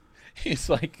he's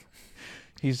like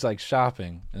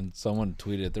shopping, and someone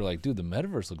tweeted it. They're like, dude, the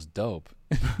metaverse looks dope.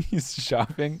 He's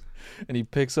shopping, and he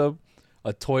picks up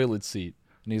a toilet seat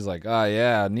And he's like, "Oh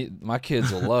yeah, my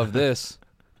kids will love this.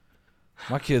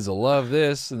 My kids will love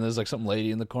this." And there's like some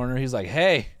lady in the corner. He's like,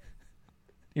 "Hey,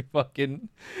 you fucking,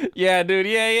 yeah, dude,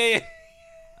 yeah.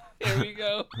 Here we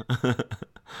go."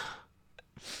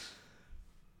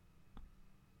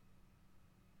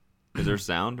 Is there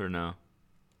sound or no?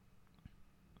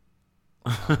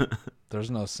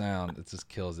 There's no sound. It just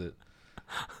kills it.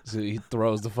 So he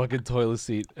throws the fucking toilet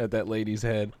seat at that lady's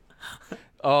head.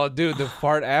 Oh, dude, the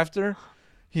part after,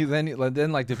 then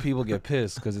like the people get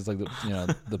pissed because it's like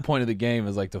the point of the game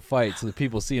is like to fight. So the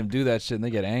people see him do that shit and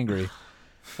they get angry.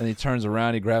 And he turns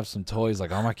around, he grabs some toys,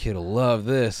 like, "Oh, my kid will love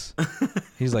this."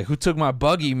 He's like, "Who took my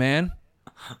buggy, man?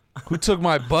 Who took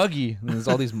my buggy?" And there's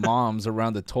all these moms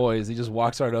around the toys. He just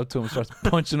walks right up to him and starts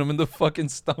punching him in the fucking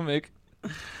stomach.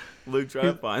 Luke, try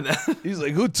to find that. He's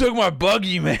like, "Who took my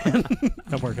buggy, man?"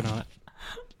 I'm working on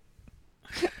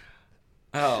it.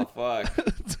 Oh, fuck.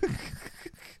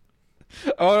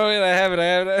 Oh, wait, I have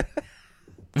it.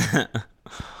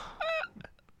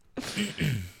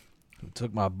 "Who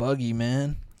took my buggy,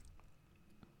 man?"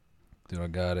 Dude, I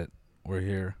got it. We're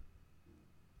here.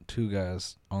 2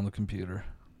 guys on the computer.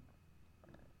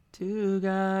 2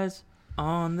 guys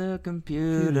on the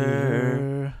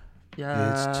computer.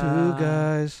 Yeah. It's 2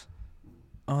 guys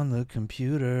on the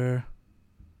computer.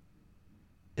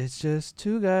 It's just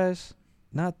 2 guys,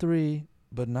 not 3,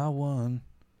 but not 1.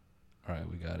 All right,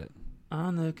 we got it.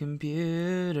 On the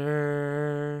computer.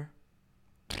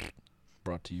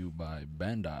 Brought to you by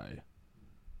Bandai.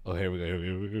 Oh, here we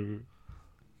go.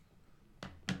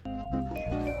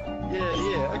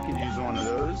 Yeah, I could use one of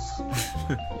those.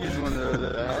 Use one of those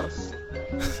at the house.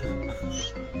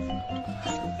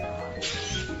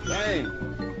 Hey.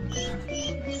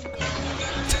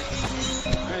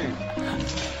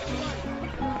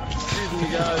 Excuse me,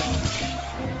 guys.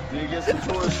 Need to get some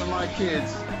toys for my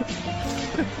kids.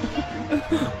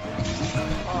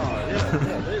 Oh, yeah,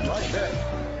 they like that.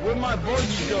 Where'd my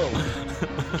buggy go?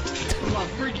 Where'd my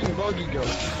freaking buggy go?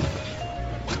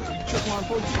 You took my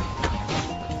buggy?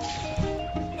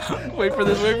 Wait for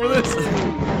this.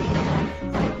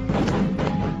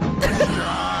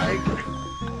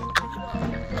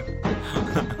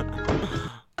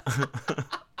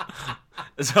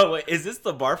 So, wait, is this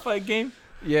the bar fight game?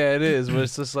 Yeah, it is, but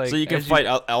it's just like... So you can fight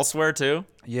elsewhere, too?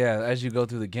 Yeah, as you go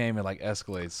through the game, it like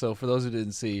escalates. So for those who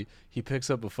didn't see, he picks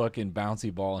up a fucking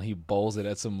bouncy ball and he bowls it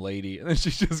at some lady, and then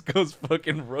she just goes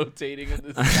fucking rotating in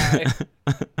the sky.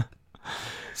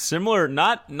 Similar,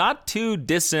 not too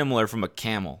dissimilar from a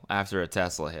camel after a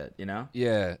Tesla hit, you know?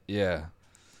 Yeah.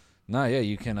 No, yeah,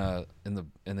 you can in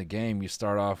the game you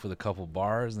start off with a couple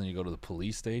bars, and then you go to the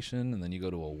police station, and then you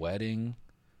go to a wedding.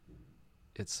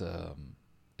 It's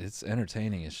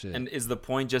entertaining as shit. And is the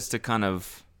point just to kind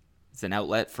of, it's an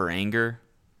outlet for anger?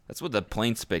 That's what the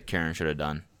plane spit Karen should have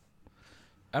done.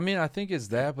 I mean, I think it's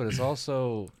that, but it's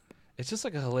also, it's just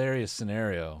like a hilarious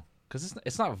scenario because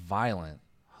it's not violent.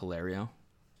 Hilario?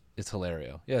 It's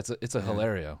hilario. Yeah, it's a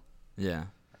hilario. Yeah.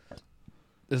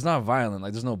 It's not violent.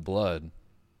 Like there's no blood,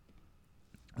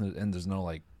 and there's no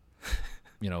like,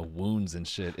 wounds and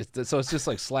shit. So it's just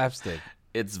like slapstick.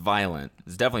 It's violent.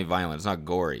 It's definitely violent. It's not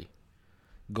gory.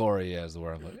 Gory, yeah, is the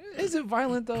word. I'm like, is it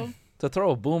violent though? To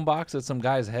throw a boombox at some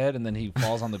guy's head and then he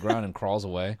falls on the ground and crawls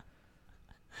away.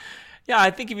 Yeah,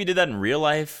 I think if you did that in real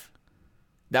life,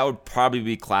 that would probably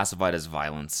be classified as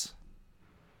violence.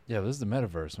 Yeah, but this is the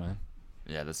metaverse, man.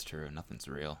 Yeah, that's true. Nothing's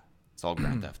real. It's all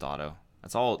Grand Theft Auto.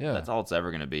 That's all. Yeah. That's all it's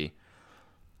ever gonna be.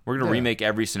 We're gonna remake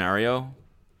every scenario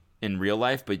in real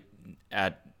life, but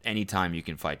at any time you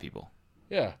can fight people.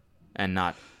 Yeah. And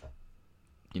not,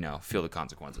 feel the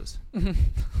consequences.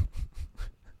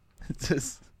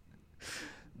 Just,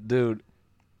 dude,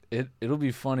 it'll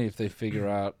be funny if they figure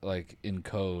out like in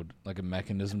code like a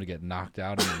mechanism to get knocked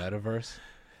out in the metaverse.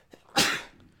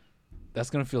 That's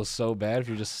gonna feel so bad if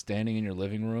you're just standing in your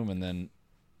living room and then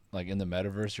like in the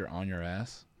metaverse you're on your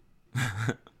ass.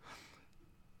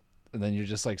 And then you're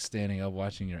just like standing up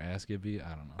watching your ass get beat.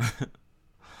 I don't know.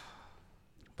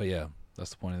 But yeah, that's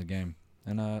the point of the game.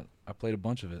 And I played a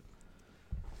bunch of it.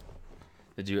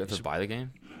 Did you have to buy the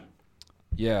game?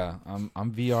 Yeah, I'm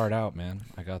VR'd out, man.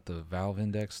 I got the Valve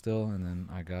Index still, and then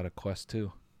I got a Quest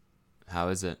 2. How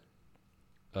is it?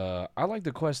 I like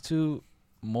the Quest 2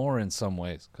 more in some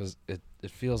ways because it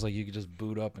feels like you could just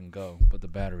boot up and go, but the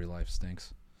battery life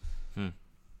stinks.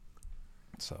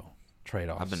 So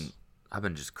trade-offs. I've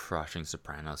been just crushing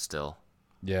Sopranos still.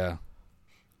 Yeah.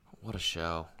 What a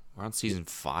show. We're on season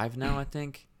 5 now, I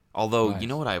think. Although, nice. You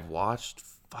know what I've watched?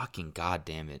 Fucking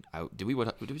goddamn it! Did we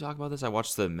talk about this? I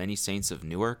watched the Many Saints of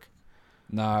Newark.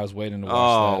 Nah, I was waiting to watch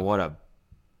that. Oh, what a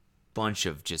bunch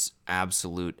of just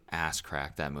absolute ass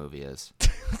crack that movie is.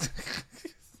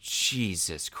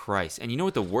 Jesus Christ. And you know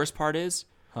what the worst part is?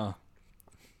 Huh.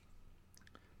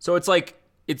 So it's like,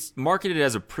 it's marketed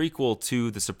as a prequel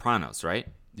to The Sopranos, right?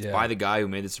 Yeah. By the guy who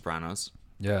made The Sopranos.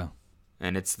 Yeah.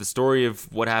 And it's the story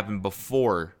of what happened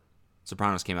before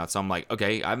Sopranos came out. So I'm like,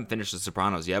 okay, I haven't finished The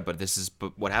Sopranos yet, but this is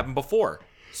what happened before.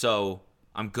 So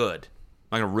I'm good.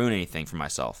 I'm not going to ruin anything for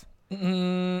myself.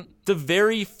 The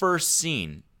very first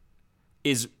scene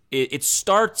is, it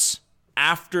starts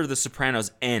after The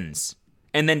Sopranos ends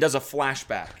and then does a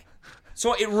flashback.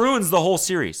 So it ruins the whole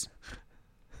series.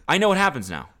 I know what happens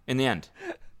now in the end.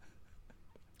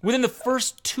 Within the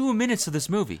first 2 minutes of this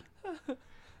movie.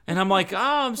 And I'm like,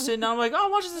 I'm sitting down, I'm like,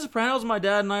 I'm watching The Sopranos. My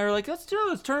dad and I are like, let's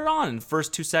turn it on. In the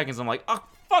first 2 seconds, I'm like, oh,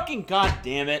 fucking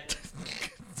goddamn it.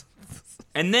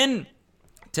 And then,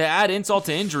 to add insult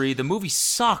to injury, the movie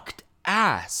sucked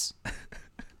ass.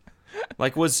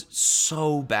 Like, was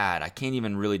so bad. I can't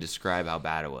even really describe how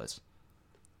bad it was.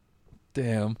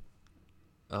 Damn.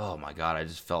 Oh my God, I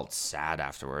just felt sad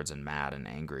afterwards and mad and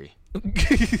angry.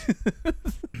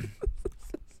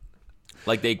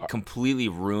 Like, they completely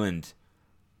ruined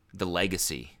the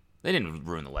legacy. They didn't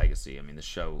ruin the legacy. I mean, the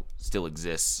show still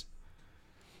exists.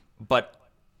 But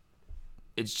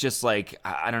it's just like,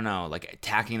 I don't know, like,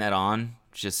 tacking that on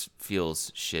just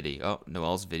feels shitty. Oh,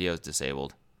 Noel's video is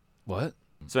disabled. What?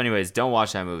 So anyways, don't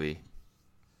watch that movie.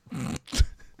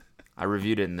 I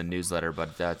reviewed it in the newsletter,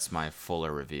 but that's my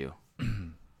fuller review.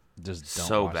 Just don't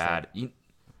So watch bad. that.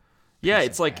 Yeah, Piece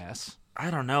it's of like, ass.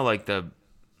 I don't know, like I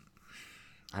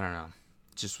don't know.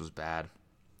 It just was bad.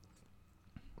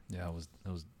 Yeah, it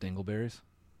was dingleberries.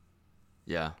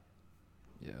 Yeah.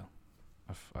 Yeah.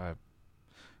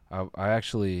 I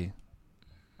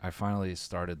finally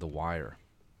started The Wire.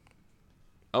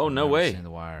 Oh, I've no never way. seen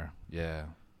The Wire. Yeah.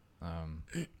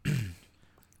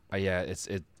 Yeah,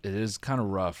 it is kind of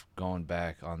rough going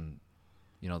back on,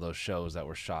 those shows that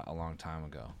were shot a long time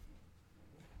ago.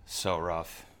 So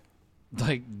rough.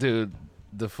 Like, dude,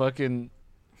 the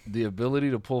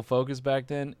ability to pull focus back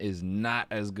then is not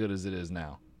as good as it is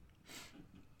now.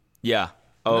 Yeah.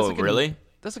 And Oh, really?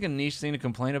 That's like a niche thing to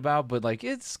complain about, but like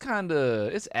it's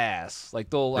ass. Like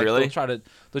they'll Really?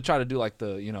 they'll try to do like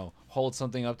the hold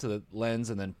something up to the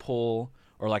lens and then pull,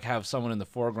 or like have someone in the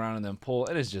foreground and then pull,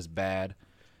 and it's just bad.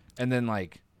 And then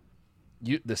like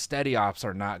the steady ops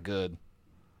are not good.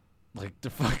 Like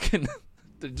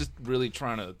they're just really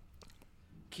trying to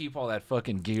keep all that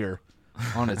fucking gear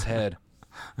on its head.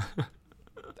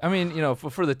 I mean,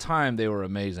 for the time they were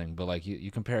amazing, but like you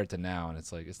compare it to now and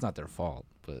it's like it's not their fault.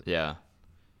 But Yeah.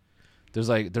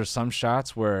 there's some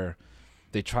shots where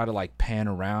they try to like pan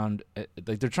around,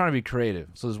 like they're trying to be creative.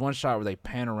 So there's one shot where they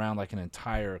pan around like an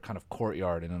entire kind of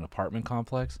courtyard in an apartment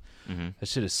complex. Mm-hmm. That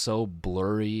shit is so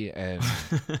blurry and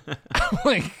I'm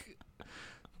like,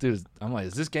 dude,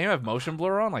 is this game have motion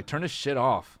blur on? Like turn this shit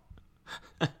off.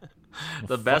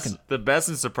 The best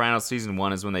in Sopranos season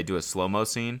 1 is when they do a slow-mo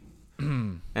scene.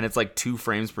 And it's like 2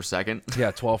 frames per second.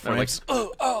 Yeah, 12 They're frames.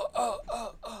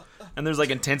 And there's like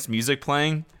intense music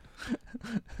playing.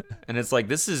 And it's like,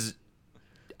 this is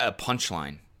a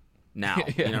punchline now.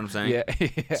 Yeah, You know what I'm saying? Yeah.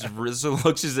 This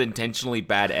looks just intentionally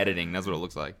bad editing. That's what it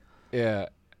looks like. Yeah.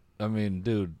 I mean,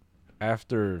 dude,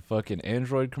 after fucking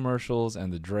Android commercials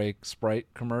and the Drake Sprite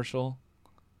commercial,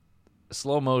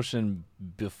 slow motion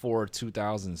before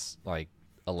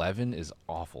 2011 is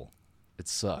awful. It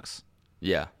sucks.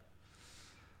 Yeah.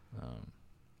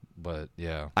 But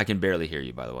yeah. I can barely hear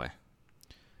you, by the way.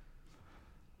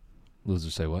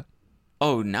 Losers say what?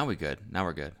 Oh, now we're good. Now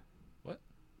we're good.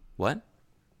 What?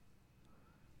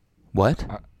 What?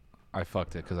 I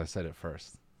fucked it because I said it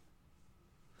first.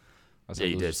 I said Yeah,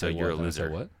 you did. losers So say you're a what, then I said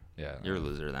loser. what? Yeah. You're a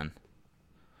loser then.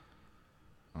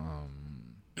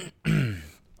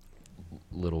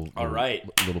 All right.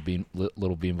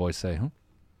 Little bean boy say, huh?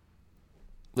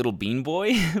 Little bean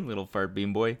boy? Little fart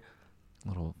bean boy?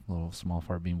 Little small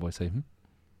fart bean boy say,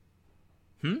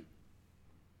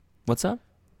 What's up?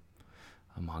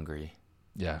 I'm hungry.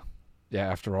 Yeah. Yeah,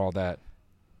 after all that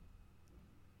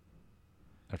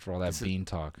bean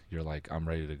talk, you're like, I'm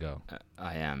ready to go.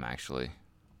 I am, actually.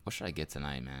 What should I get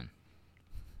tonight, man?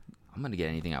 I'm going to get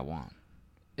anything I want.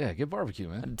 Yeah, get barbecue,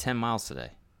 I man. did 10 miles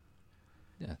today.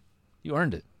 Yeah. You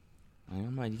earned it. I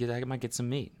might get some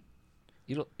meat.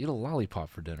 Eat a lollipop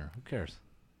for dinner. Who cares?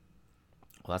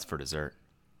 Well, that's for dessert.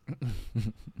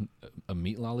 A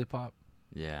meat lollipop?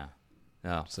 Yeah.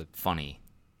 Oh, It's a- funny.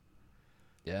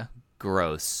 Yeah.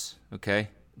 Gross. Okay?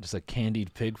 Just a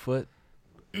candied pig foot?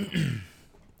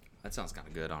 That sounds kind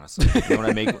of good, honestly. You know what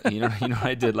I make? You know what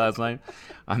I did last night?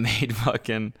 I made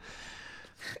fucking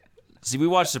See, we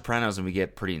watch Sopranos and we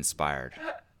get pretty inspired,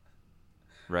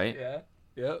 right? Yeah.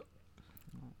 Yep.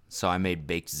 So I made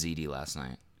baked ziti last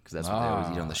night because that's what they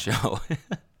always eat on the show.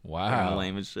 Wow. Kinda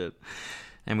lame as shit.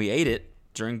 And we ate it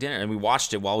during dinner, and we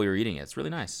watched it while we were eating it. It's really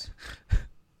nice.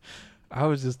 I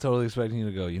was just totally expecting you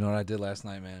to go, you know what I did last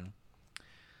night, man?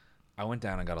 I went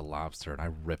down and got a lobster, and I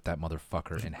ripped that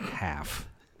motherfucker in half.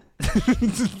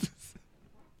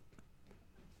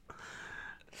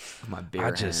 My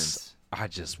bare hands. I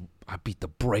beat the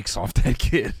brakes off that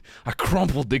kid. I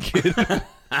crumpled the kid.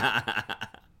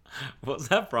 What was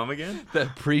that from again?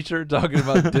 That preacher talking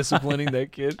about disciplining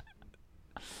that kid.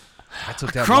 I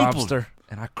took that crumpled. lobster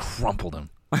and I crumpled him.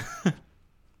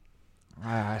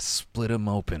 I split him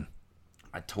open.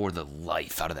 I tore the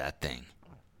life out of that thing.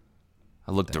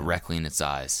 I looked directly in its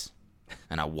eyes,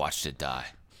 and I watched it die.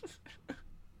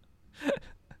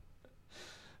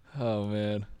 Oh,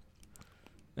 man.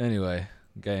 Anyway,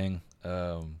 gang,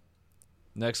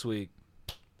 next week,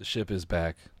 the ship is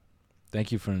back.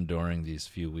 Thank you for enduring these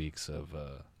few weeks of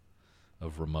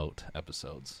remote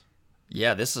episodes.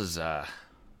 Yeah, this is a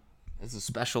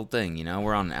special thing, you know.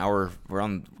 We're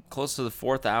on close to the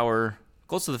 4th hour,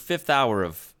 close to the 5th hour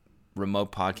of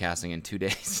remote podcasting in 2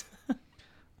 days.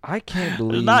 I can't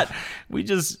believe we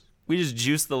just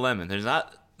juiced the lemon. There's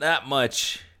not that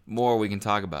much more we can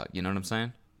talk about. You know what I'm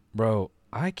saying? Bro,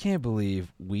 I can't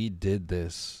believe we did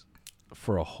this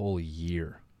for a whole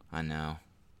year. I know.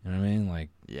 You know what I mean? Like,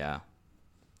 yeah.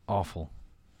 Awful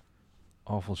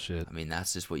shit. I mean,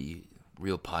 that's just what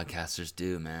real podcasters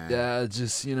do, man. Yeah,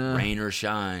 just, you know. Rain or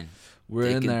shine. We're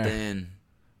thick in there. And thin.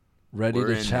 Ready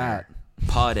We're to chat. There,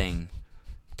 podding,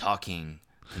 talking,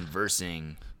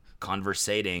 conversating.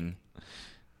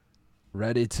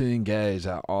 Ready to engage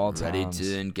at all times. Ready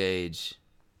to engage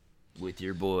with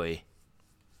your boy.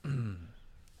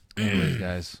 Anyways,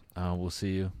 guys, we'll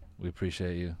see you. We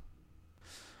appreciate you.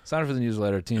 Sign up for the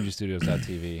newsletter,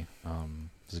 tmgstudios.tv.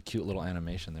 There's a cute little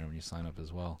animation there when you sign up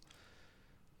as well.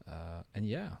 And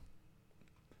yeah.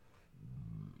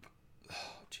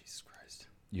 Oh, Jesus Christ.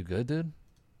 You good, dude?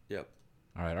 Yep.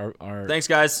 All right. Our Thanks,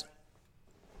 guys.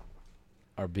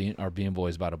 Our being boy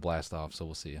is about to blast off, so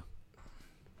we'll see you.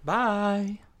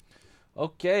 Bye.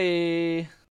 Okay.